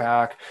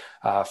backpack.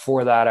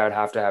 For that, I would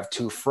have to have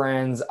 2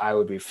 friends. I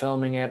would be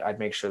filming it. I'd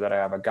make sure that I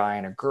have a guy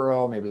and a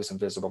girl, maybe some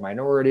visible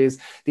minorities.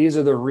 These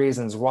are the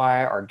reasons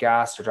why our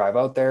gas to drive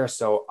out there.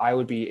 So I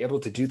would be able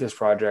to do this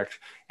project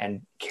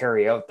and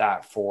carry out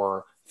that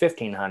for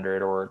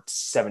 1,500 or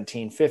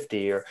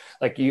 1,750, or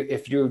like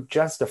if you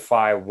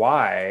justify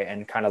why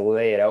and kind of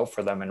lay it out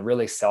for them and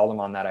really sell them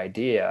on that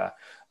idea,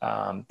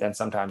 then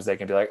sometimes they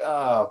can be like,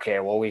 oh,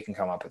 okay, well, we can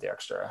come up with the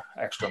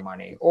extra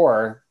money,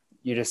 or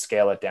you just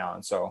scale it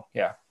down. So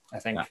yeah, I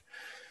think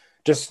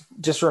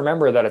just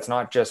remember that it's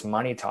not just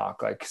money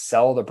talk. Like,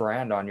 sell the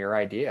brand on your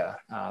idea.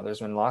 There's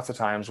been lots of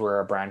times where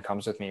a brand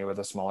comes with me with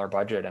a smaller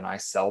budget and I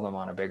sell them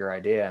on a bigger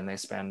idea, and they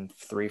spend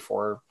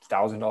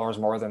 $3,000-4,000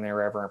 more than they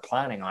were ever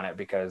planning on it,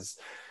 because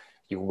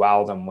you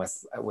wow them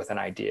with an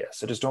idea.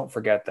 So just don't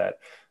forget that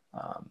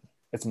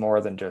it's more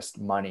than just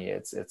money.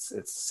 It's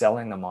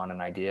selling them on an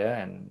idea.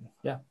 And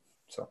yeah,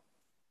 so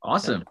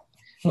awesome.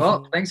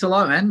 Well, thanks a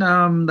lot, man.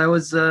 That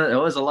was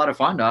a lot of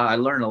fun. I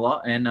learned a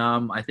lot, and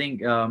I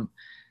think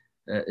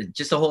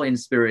just the whole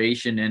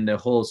inspiration and the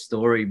whole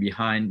story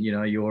behind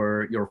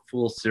your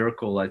full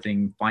circle. I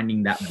think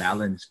finding that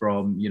balance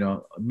from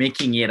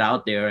making it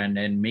out there and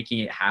then making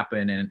it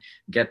happen and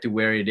get to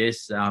where it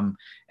is, and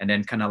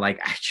then kind of like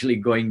actually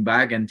going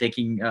back and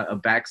taking a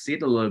back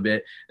seat a little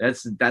bit.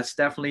 That's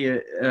definitely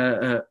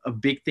a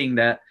big thing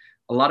that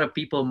a lot of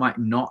people might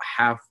not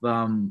have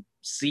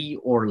see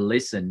or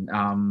listen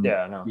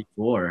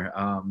before.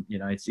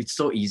 It's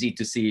so easy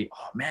to see,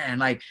 oh man,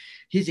 like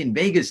he's in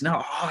Vegas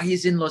now, oh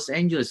he's in Los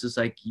Angeles. It's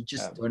like you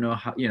just don't know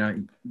how,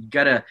 you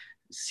gotta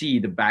see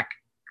the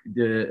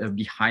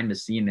behind the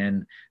scene,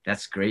 and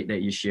that's great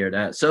that you share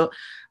that. So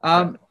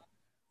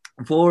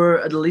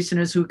for the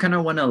listeners who kind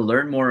of want to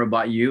learn more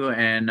about you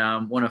and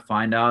want to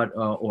find out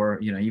or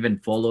even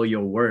follow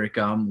your work,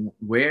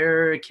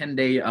 where can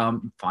they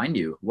find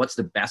you? What's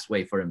the best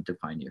way for them to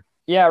find you?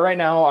 Yeah, right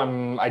now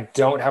I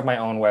don't have my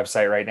own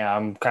website right now.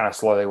 I'm kind of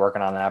slowly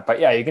working on that. But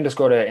yeah, you can just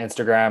go to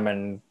Instagram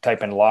and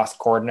type in Lost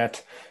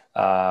Coordinate.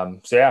 So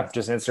yeah,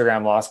 just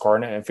Instagram Lost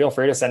Coordinate, and feel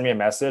free to send me a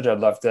message. I'd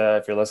love to,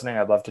 if you're listening,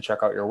 I'd love to check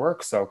out your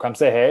work. So come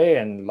say hey.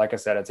 And like I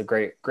said, it's a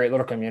great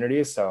little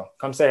community. So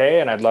come say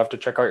hey, and I'd love to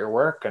check out your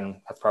work. And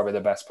that's probably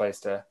the best place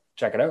to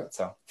check it out.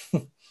 So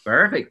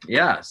perfect.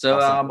 Yeah. So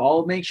awesome.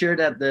 I'll make sure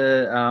that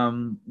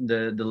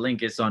the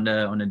link is on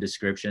the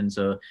description.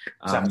 So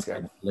sounds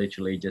good.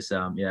 Literally just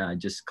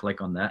just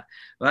click on that.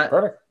 But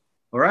perfect.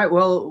 All right.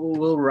 Well,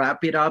 we'll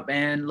wrap it up.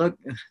 And look,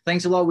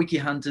 thanks a lot, Wiki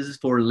Hunters,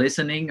 for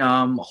listening.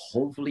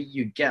 Hopefully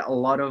you get a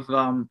lot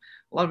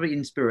of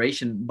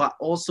inspiration, but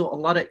also a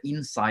lot of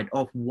insight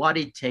of what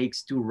it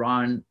takes to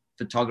run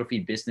photography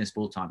business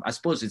full time. I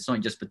suppose it's not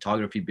just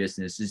photography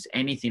business; it's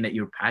anything that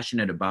you're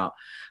passionate about.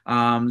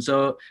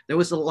 So there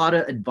was a lot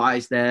of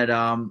advice that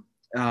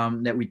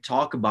that we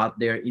talk about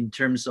there in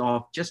terms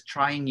of just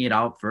trying it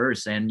out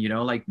first, and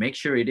like make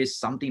sure it is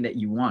something that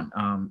you want,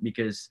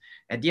 because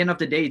at the end of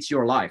the day, it's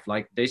your life.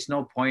 Like, there's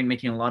no point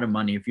making a lot of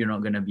money if you're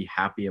not going to be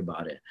happy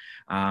about it.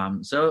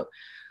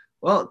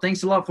 Well,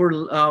 thanks a lot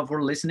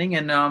for listening,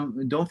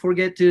 and don't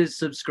forget to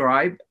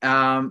subscribe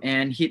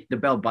and hit the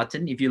bell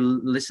button if you're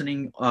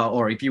listening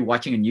or if you're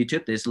watching on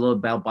YouTube. There's a little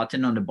bell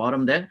button on the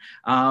bottom there.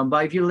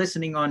 But if you're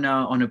listening on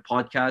a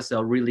podcast,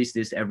 I'll release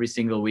this every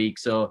single week,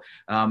 so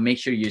make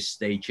sure you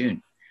stay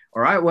tuned.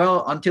 All right.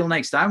 Well, until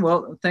next time.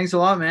 Well, thanks a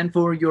lot, man,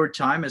 for your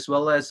time as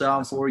well as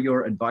for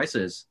your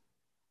advices.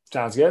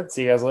 Sounds good.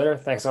 See you guys later.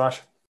 Thanks so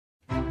much.